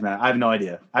kids he has, man. I have no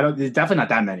idea. It's definitely not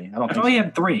that many. I thought he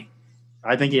had 3.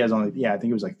 I think he has only. Yeah, I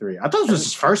think it was like 3. I thought this was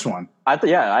his first one. I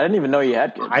didn't even know he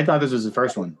had kids. I thought this was his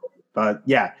first one, but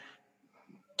yeah,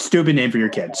 stupid name for your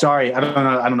kid. Sorry, I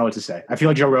don't know what to say. I feel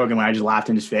like Joe Rogan when I just laughed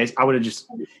in his face. I would have just.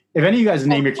 If any of you guys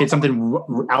name your kid something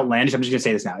outlandish, I'm just gonna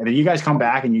say this now. If you guys come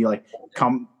back and you like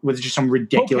come with just some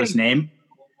ridiculous name,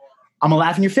 I'm gonna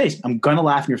laugh in your face. I'm gonna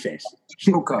laugh in your face.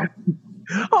 Coco.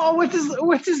 Oh, what's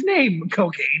his name?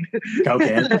 Cocaine.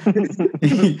 Cocaine.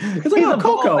 It's like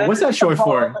Coco. What's that short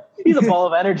for? He's a ball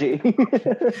of energy. He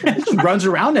just runs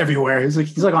around everywhere. He's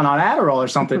like on Adderall or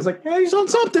something. It's like, hey, he's on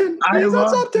something. He's on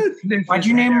something. Why'd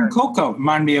you name him Coco?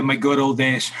 Remind me of my good old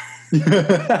days.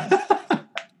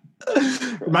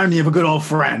 Remind me of a good old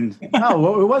friend. Oh,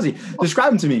 what was he?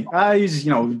 Describe him to me. He's,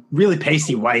 really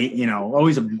pasty white,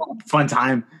 always a fun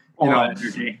time.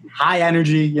 Energy. High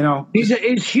energy,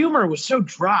 His humor was so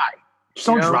dry.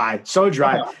 So dry.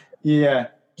 Yeah.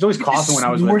 He's always coughing when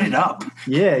I was with him. It up.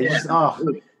 Yeah.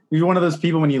 He's one of those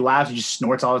people when he laughs, he just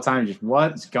snorts all the time. Just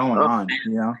what's going on?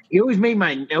 He always made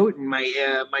my nose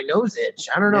itch.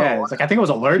 I don't know. Yeah, it's like I think I was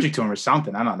allergic to him or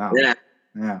something. I don't know.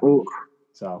 Yeah. Ooh.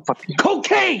 So fucking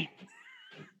cocaine.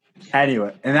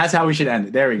 Anyway, and that's how we should end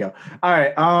it. There we go. All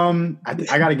right.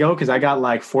 I gotta go because I got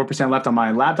like 4% left on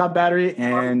my laptop battery,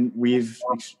 and we've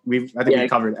we've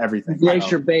covered everything.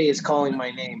 Glacier Bay is calling my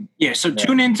name. Yeah. So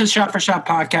tune into Shot for Shot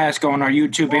podcast. Go on our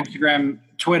YouTube, Instagram,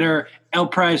 Twitter. El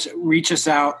Prez, reach us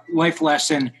out. Life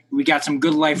lesson. We got some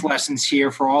good life lessons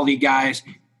here for all you guys.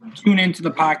 Tune into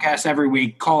the podcast every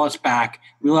week. Call us back.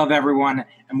 We love everyone,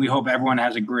 and we hope everyone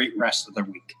has a great rest of their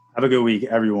week. Have a good week,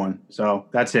 everyone. So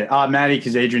that's it. Maddie,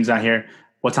 because Adrian's not here.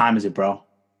 What time is it, bro?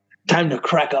 Time to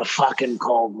crack a fucking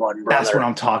cold one, brother. That's what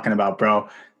I'm talking about, bro.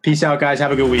 Peace out, guys.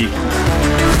 Have a good week.